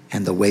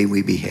and the way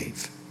we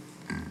behave.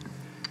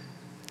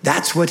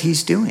 That's what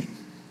he's doing.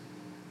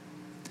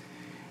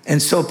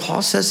 And so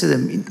Paul says to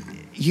them,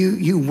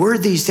 you were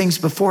these things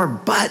before,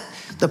 but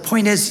the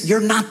point is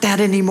you're not that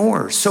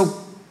anymore. So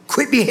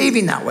quit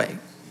behaving that way.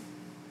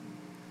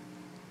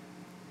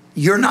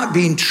 You're not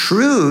being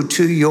true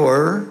to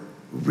your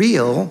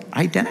real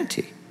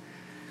identity.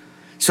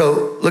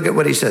 So look at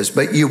what he says.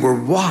 But you were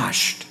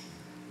washed.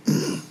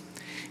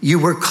 You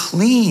were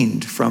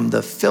cleaned from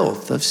the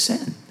filth of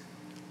sin.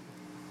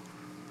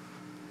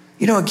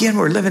 Again,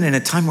 we're living in a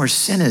time where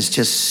sin is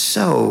just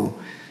so,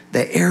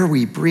 the air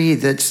we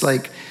breathe, it's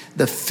like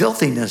the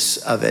filthiness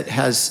of it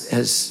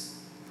has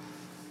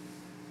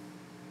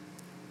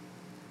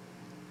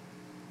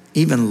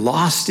even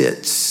lost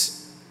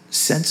its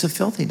sense of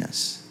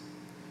filthiness.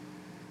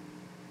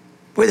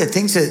 Boy, the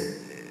things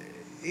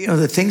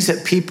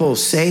that people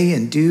say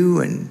and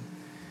do and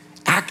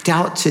act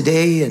out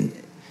today,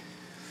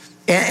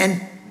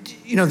 and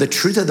the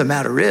truth of the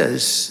matter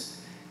is,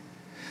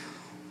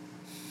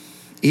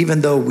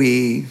 even though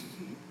we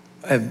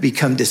have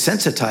become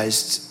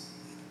desensitized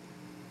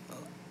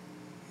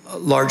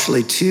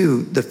largely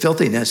to the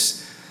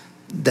filthiness,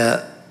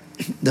 the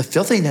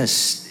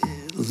filthiness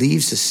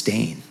leaves a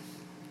stain.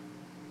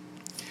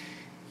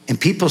 And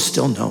people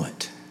still know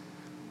it.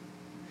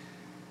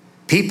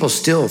 People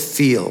still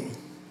feel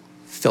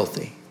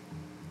filthy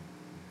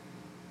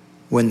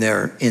when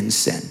they're in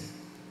sin.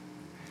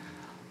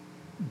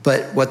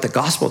 But what the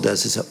gospel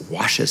does is it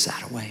washes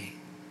that away.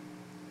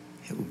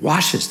 It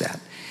washes that.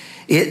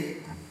 It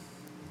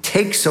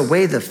takes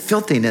away the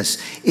filthiness.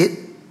 It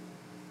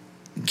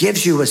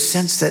gives you a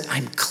sense that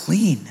I'm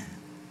clean.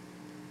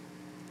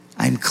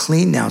 I'm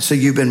clean now. So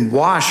you've been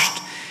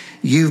washed.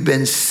 You've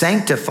been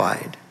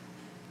sanctified.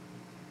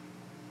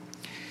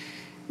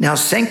 Now,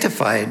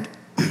 sanctified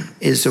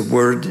is a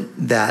word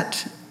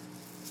that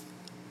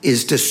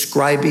is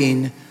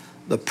describing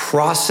the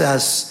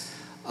process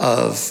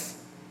of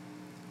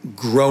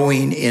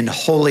growing in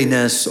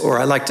holiness, or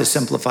I like to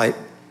simplify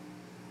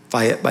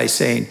it by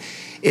saying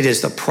it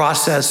is the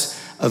process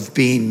of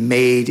being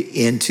made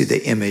into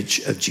the image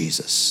of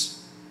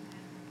Jesus.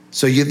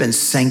 So you've been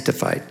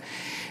sanctified.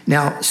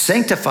 Now,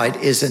 sanctified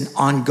is an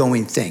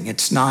ongoing thing.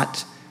 It's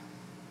not,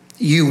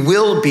 you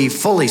will be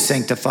fully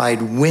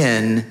sanctified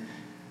when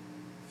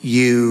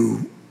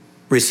you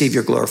receive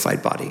your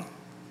glorified body.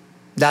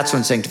 That's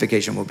when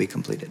sanctification will be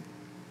completed.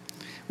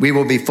 We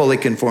will be fully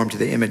conformed to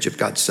the image of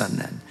God's Son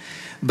then.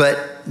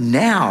 But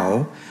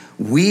now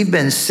we've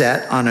been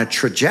set on a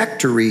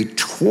trajectory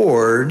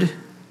toward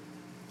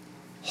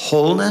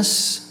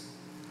wholeness,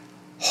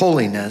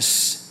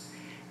 holiness,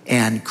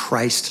 and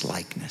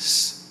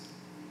Christ-likeness.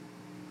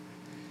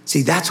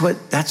 See, that's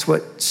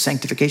what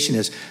sanctification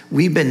is.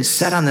 We've been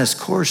set on this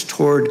course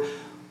toward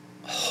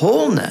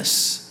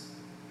wholeness,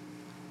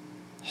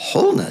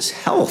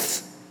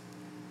 health.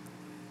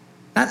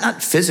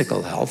 Not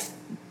physical health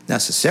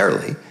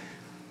necessarily.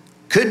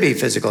 Could be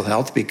physical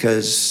health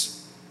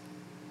because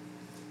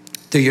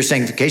through your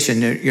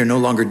sanctification, you're no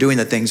longer doing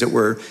the things that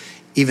were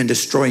even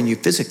destroying you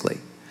physically.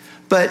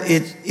 But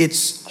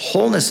it's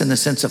wholeness in the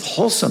sense of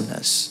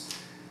wholesomeness.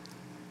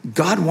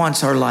 God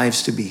wants our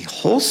lives to be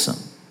wholesome,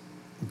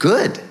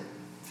 good,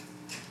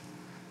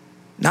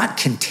 not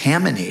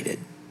contaminated,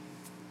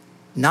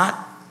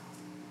 not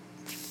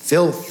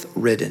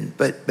filth-ridden,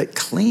 but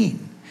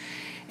clean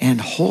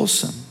and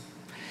wholesome.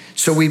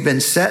 So we've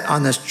been set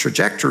on this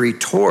trajectory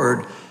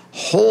toward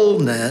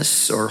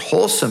wholeness or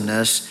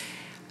wholesomeness,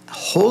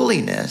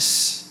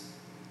 holiness,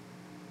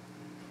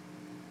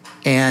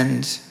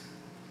 and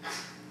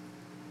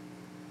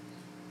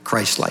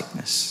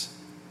Christ-likeness.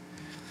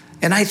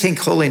 And I think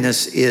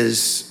holiness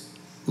is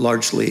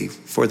largely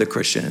for the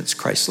Christian, it's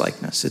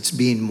Christ-likeness. It's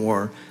being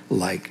more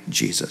like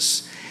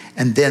Jesus.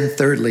 And then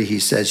thirdly, he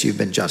says, you've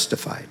been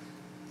justified.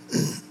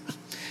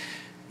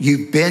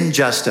 You've been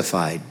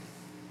justified.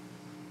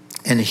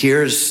 And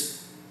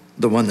here's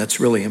the one that's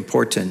really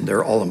important.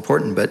 They're all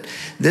important, but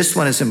this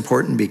one is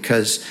important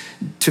because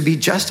to be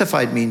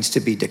justified means to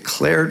be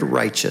declared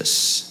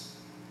righteous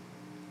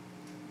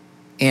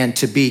and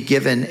to be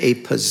given a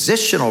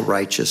positional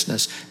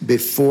righteousness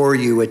before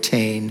you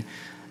attain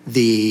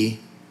the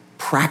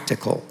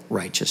practical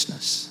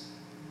righteousness.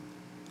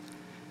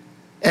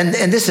 And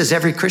this is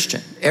every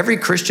Christian. Every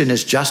Christian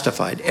is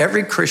justified.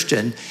 Every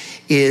Christian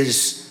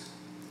is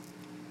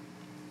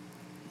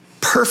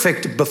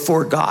perfect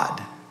before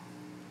God.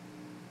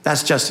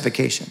 That's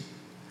justification.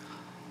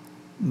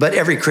 But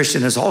every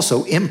Christian is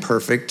also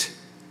imperfect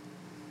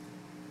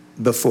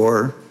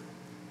before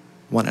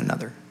one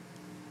another.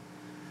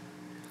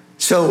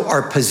 So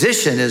our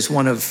position is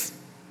one of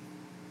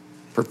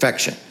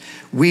perfection.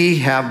 We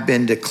have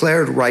been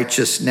declared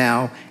righteous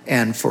now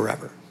and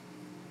forever.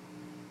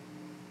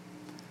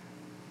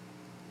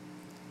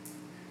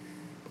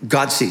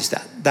 God sees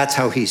that. That's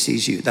how he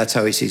sees you. That's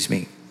how he sees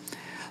me.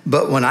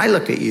 But when I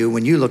look at you,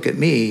 when you look at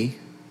me,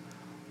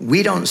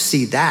 we don't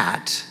see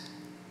that.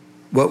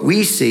 What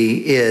we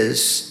see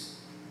is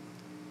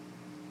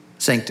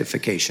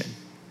sanctification.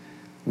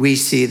 We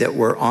see that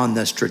we're on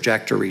this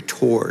trajectory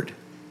toward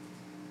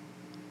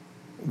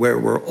where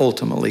we're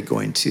ultimately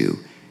going to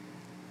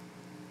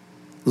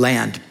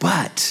land.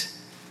 But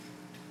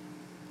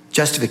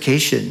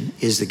justification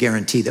is the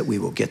guarantee that we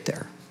will get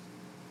there.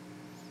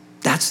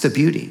 That's the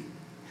beauty.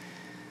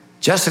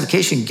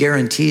 Justification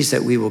guarantees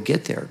that we will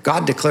get there.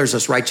 God declares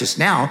us righteous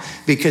now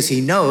because he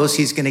knows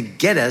he's going to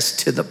get us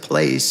to the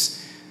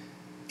place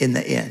in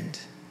the end.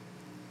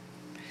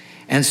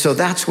 And so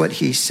that's what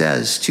he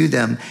says to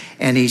them.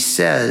 And he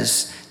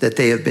says that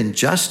they have been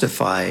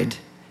justified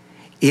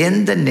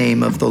in the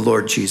name of the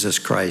Lord Jesus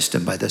Christ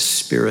and by the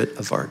Spirit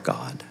of our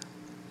God.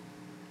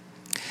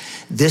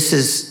 This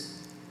is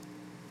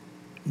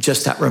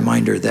just that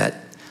reminder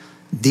that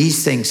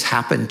these things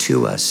happen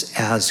to us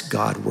as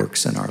God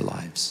works in our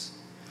lives.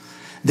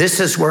 This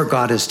is where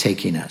God is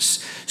taking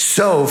us.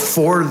 So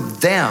for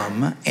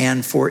them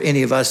and for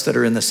any of us that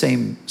are in the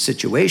same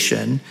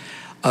situation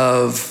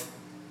of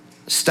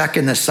stuck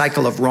in the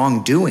cycle of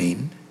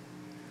wrongdoing,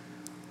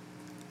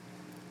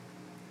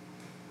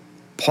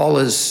 Paul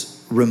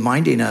is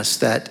reminding us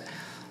that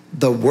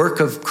the work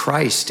of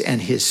Christ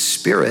and his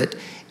Spirit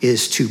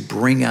is to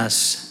bring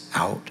us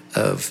out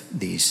of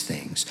these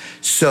things.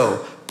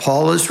 So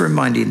Paul is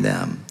reminding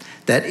them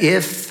that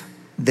if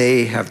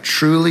they have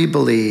truly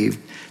believed,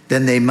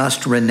 then they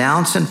must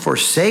renounce and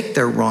forsake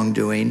their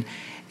wrongdoing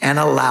and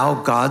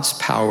allow God's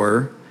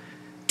power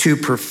to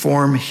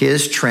perform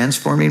his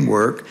transforming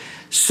work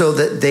so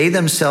that they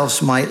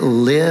themselves might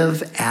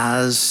live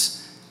as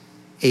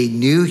a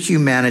new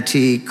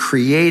humanity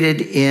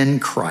created in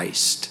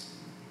Christ.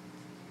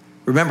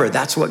 Remember,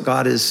 that's what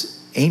God is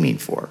aiming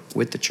for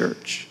with the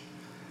church.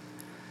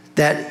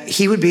 That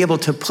he would be able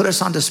to put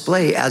us on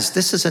display as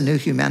this is a new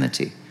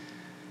humanity.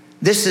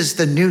 This is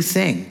the new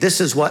thing. This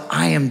is what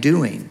I am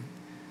doing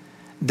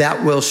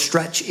that will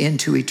stretch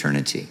into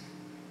eternity.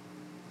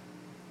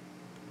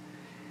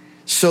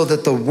 So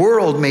that the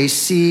world may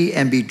see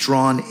and be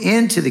drawn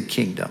into the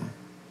kingdom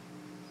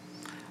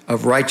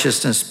of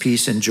righteousness,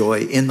 peace, and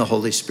joy in the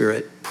Holy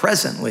Spirit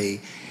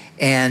presently,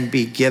 and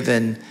be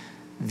given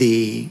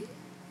the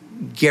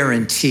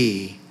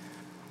guarantee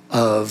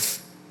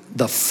of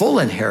the full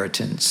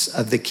inheritance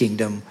of the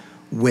kingdom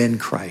when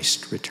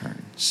Christ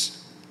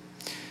returns.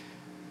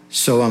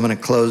 So I'm going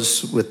to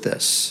close with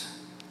this.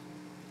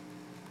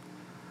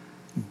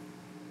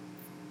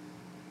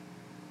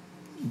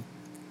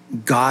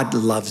 God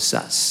loves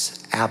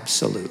us,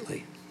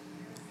 absolutely.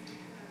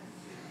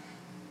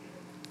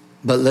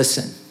 But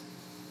listen,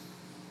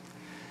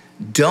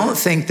 don't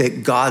think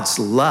that God's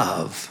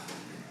love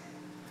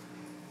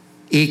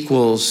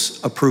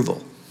equals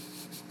approval.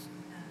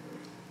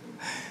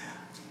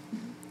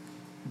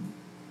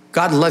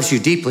 God loves you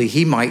deeply.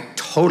 He might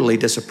totally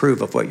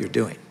disapprove of what you're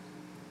doing.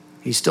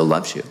 He still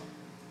loves you.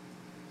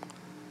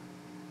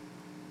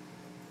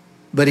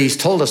 But he's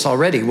told us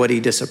already what he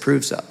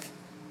disapproves of.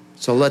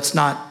 So let's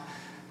not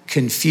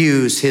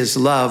confuse his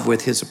love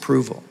with his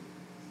approval.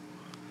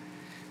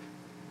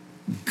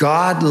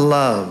 God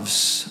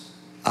loves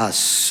us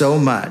so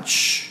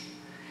much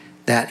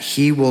that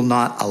he will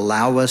not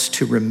allow us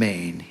to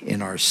remain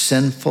in our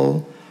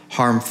sinful,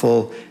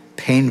 harmful,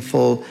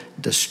 painful,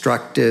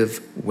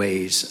 destructive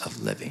ways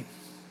of living.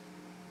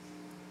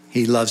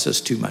 He loves us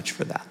too much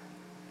for that.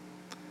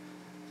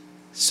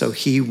 So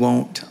he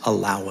won't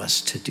allow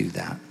us to do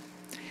that.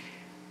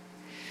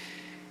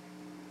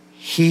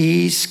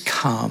 He's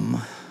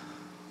come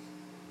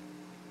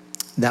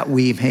that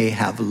we may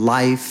have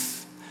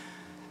life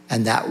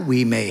and that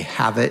we may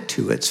have it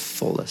to its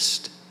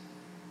fullest.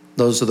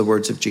 Those are the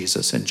words of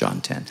Jesus in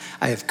John 10.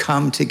 I have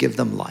come to give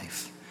them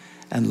life,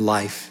 and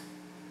life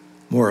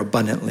more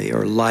abundantly,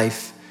 or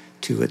life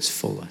to its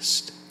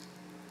fullest.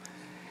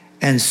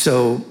 And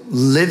so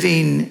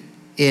living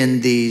in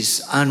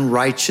these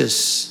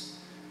unrighteous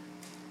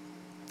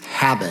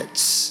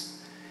habits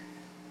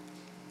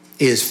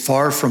is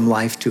far from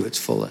life to its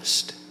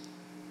fullest.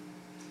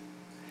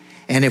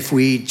 And if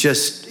we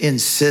just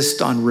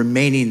insist on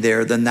remaining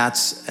there, then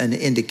that's an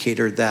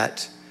indicator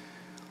that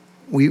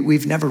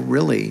we've never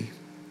really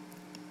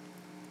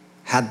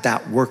had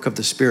that work of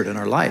the Spirit in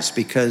our lives,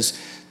 because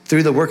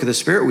through the work of the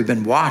Spirit, we've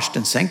been washed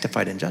and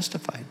sanctified and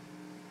justified.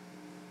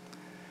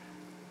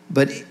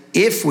 But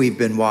if we've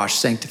been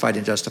washed, sanctified,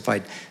 and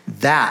justified,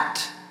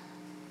 that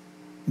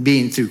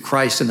being through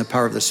Christ and the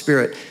power of the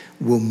Spirit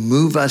will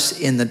move us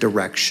in the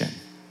direction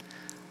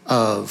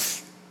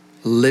of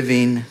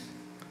living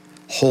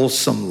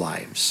wholesome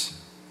lives,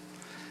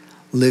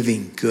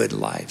 living good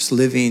lives,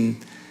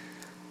 living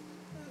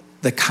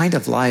the kind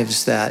of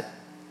lives that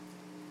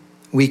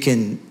we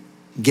can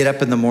get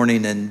up in the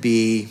morning and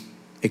be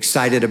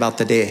excited about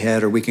the day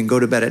ahead, or we can go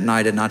to bed at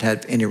night and not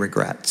have any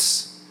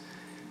regrets,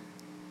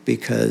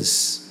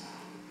 because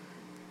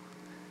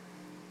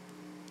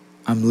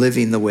I'm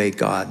living the way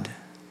God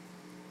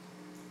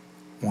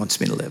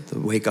wants me to live, the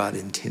way God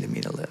intended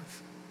me to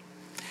live.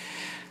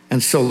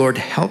 And so, Lord,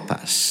 help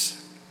us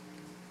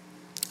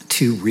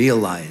to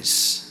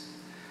realize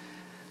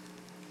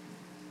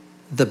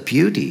the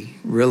beauty,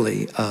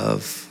 really,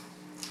 of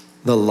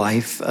the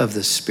life of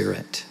the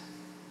Spirit.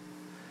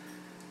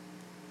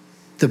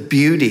 The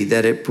beauty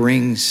that it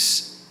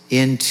brings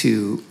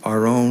into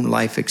our own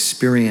life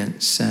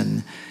experience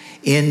and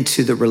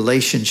into the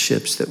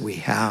relationships that we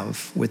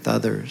have with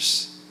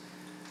others,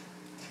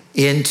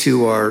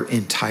 into our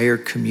entire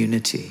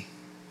community.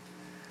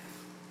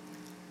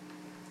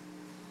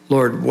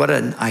 Lord, what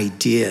an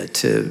idea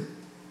to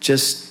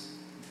just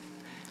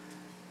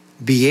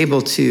be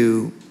able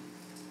to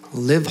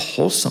live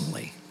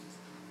wholesomely.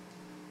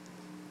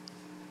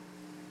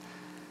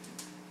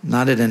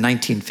 Not in a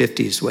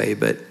 1950s way,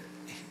 but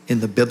in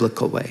the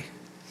biblical way.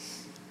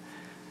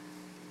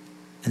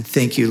 And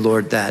thank you,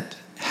 Lord, that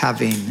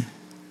having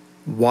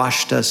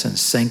washed us and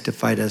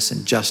sanctified us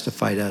and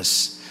justified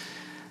us,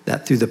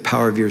 that through the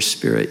power of your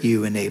Spirit,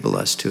 you enable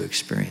us to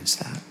experience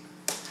that.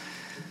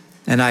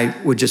 And I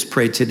would just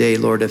pray today,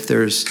 Lord, if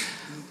there's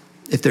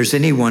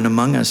anyone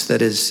among us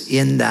that is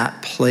in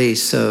that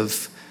place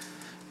of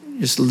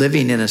just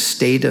living in a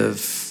state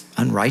of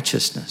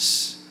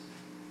unrighteousness,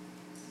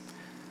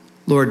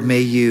 Lord,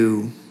 may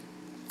you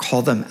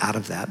call them out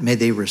of that. May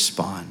they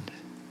respond.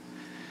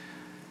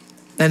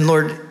 And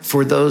Lord,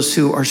 for those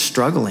who are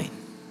struggling,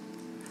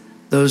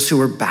 those who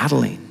are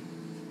battling,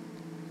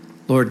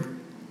 Lord,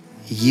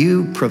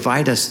 you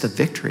provide us the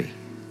victory.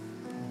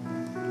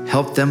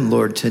 Help them,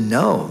 Lord, to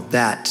know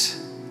that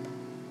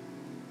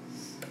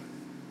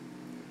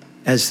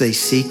as they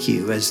seek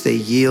you, as they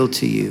yield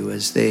to you,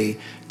 as they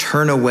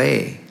turn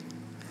away,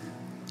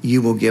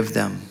 you will give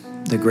them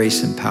the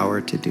grace and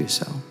power to do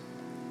so.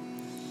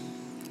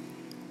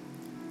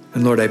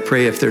 And Lord, I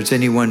pray if there's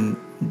anyone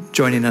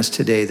joining us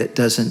today that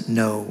doesn't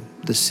know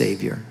the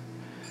Savior,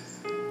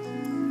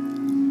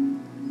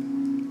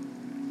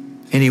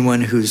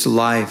 anyone whose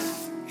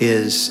life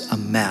is a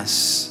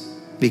mess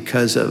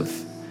because of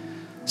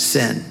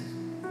sin,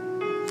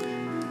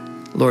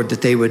 Lord,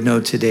 that they would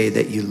know today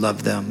that you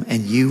love them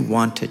and you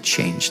want to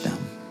change them.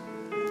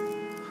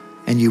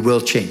 And you will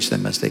change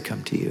them as they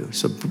come to you.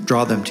 So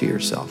draw them to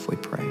yourself, we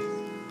pray.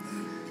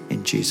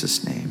 In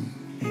Jesus' name.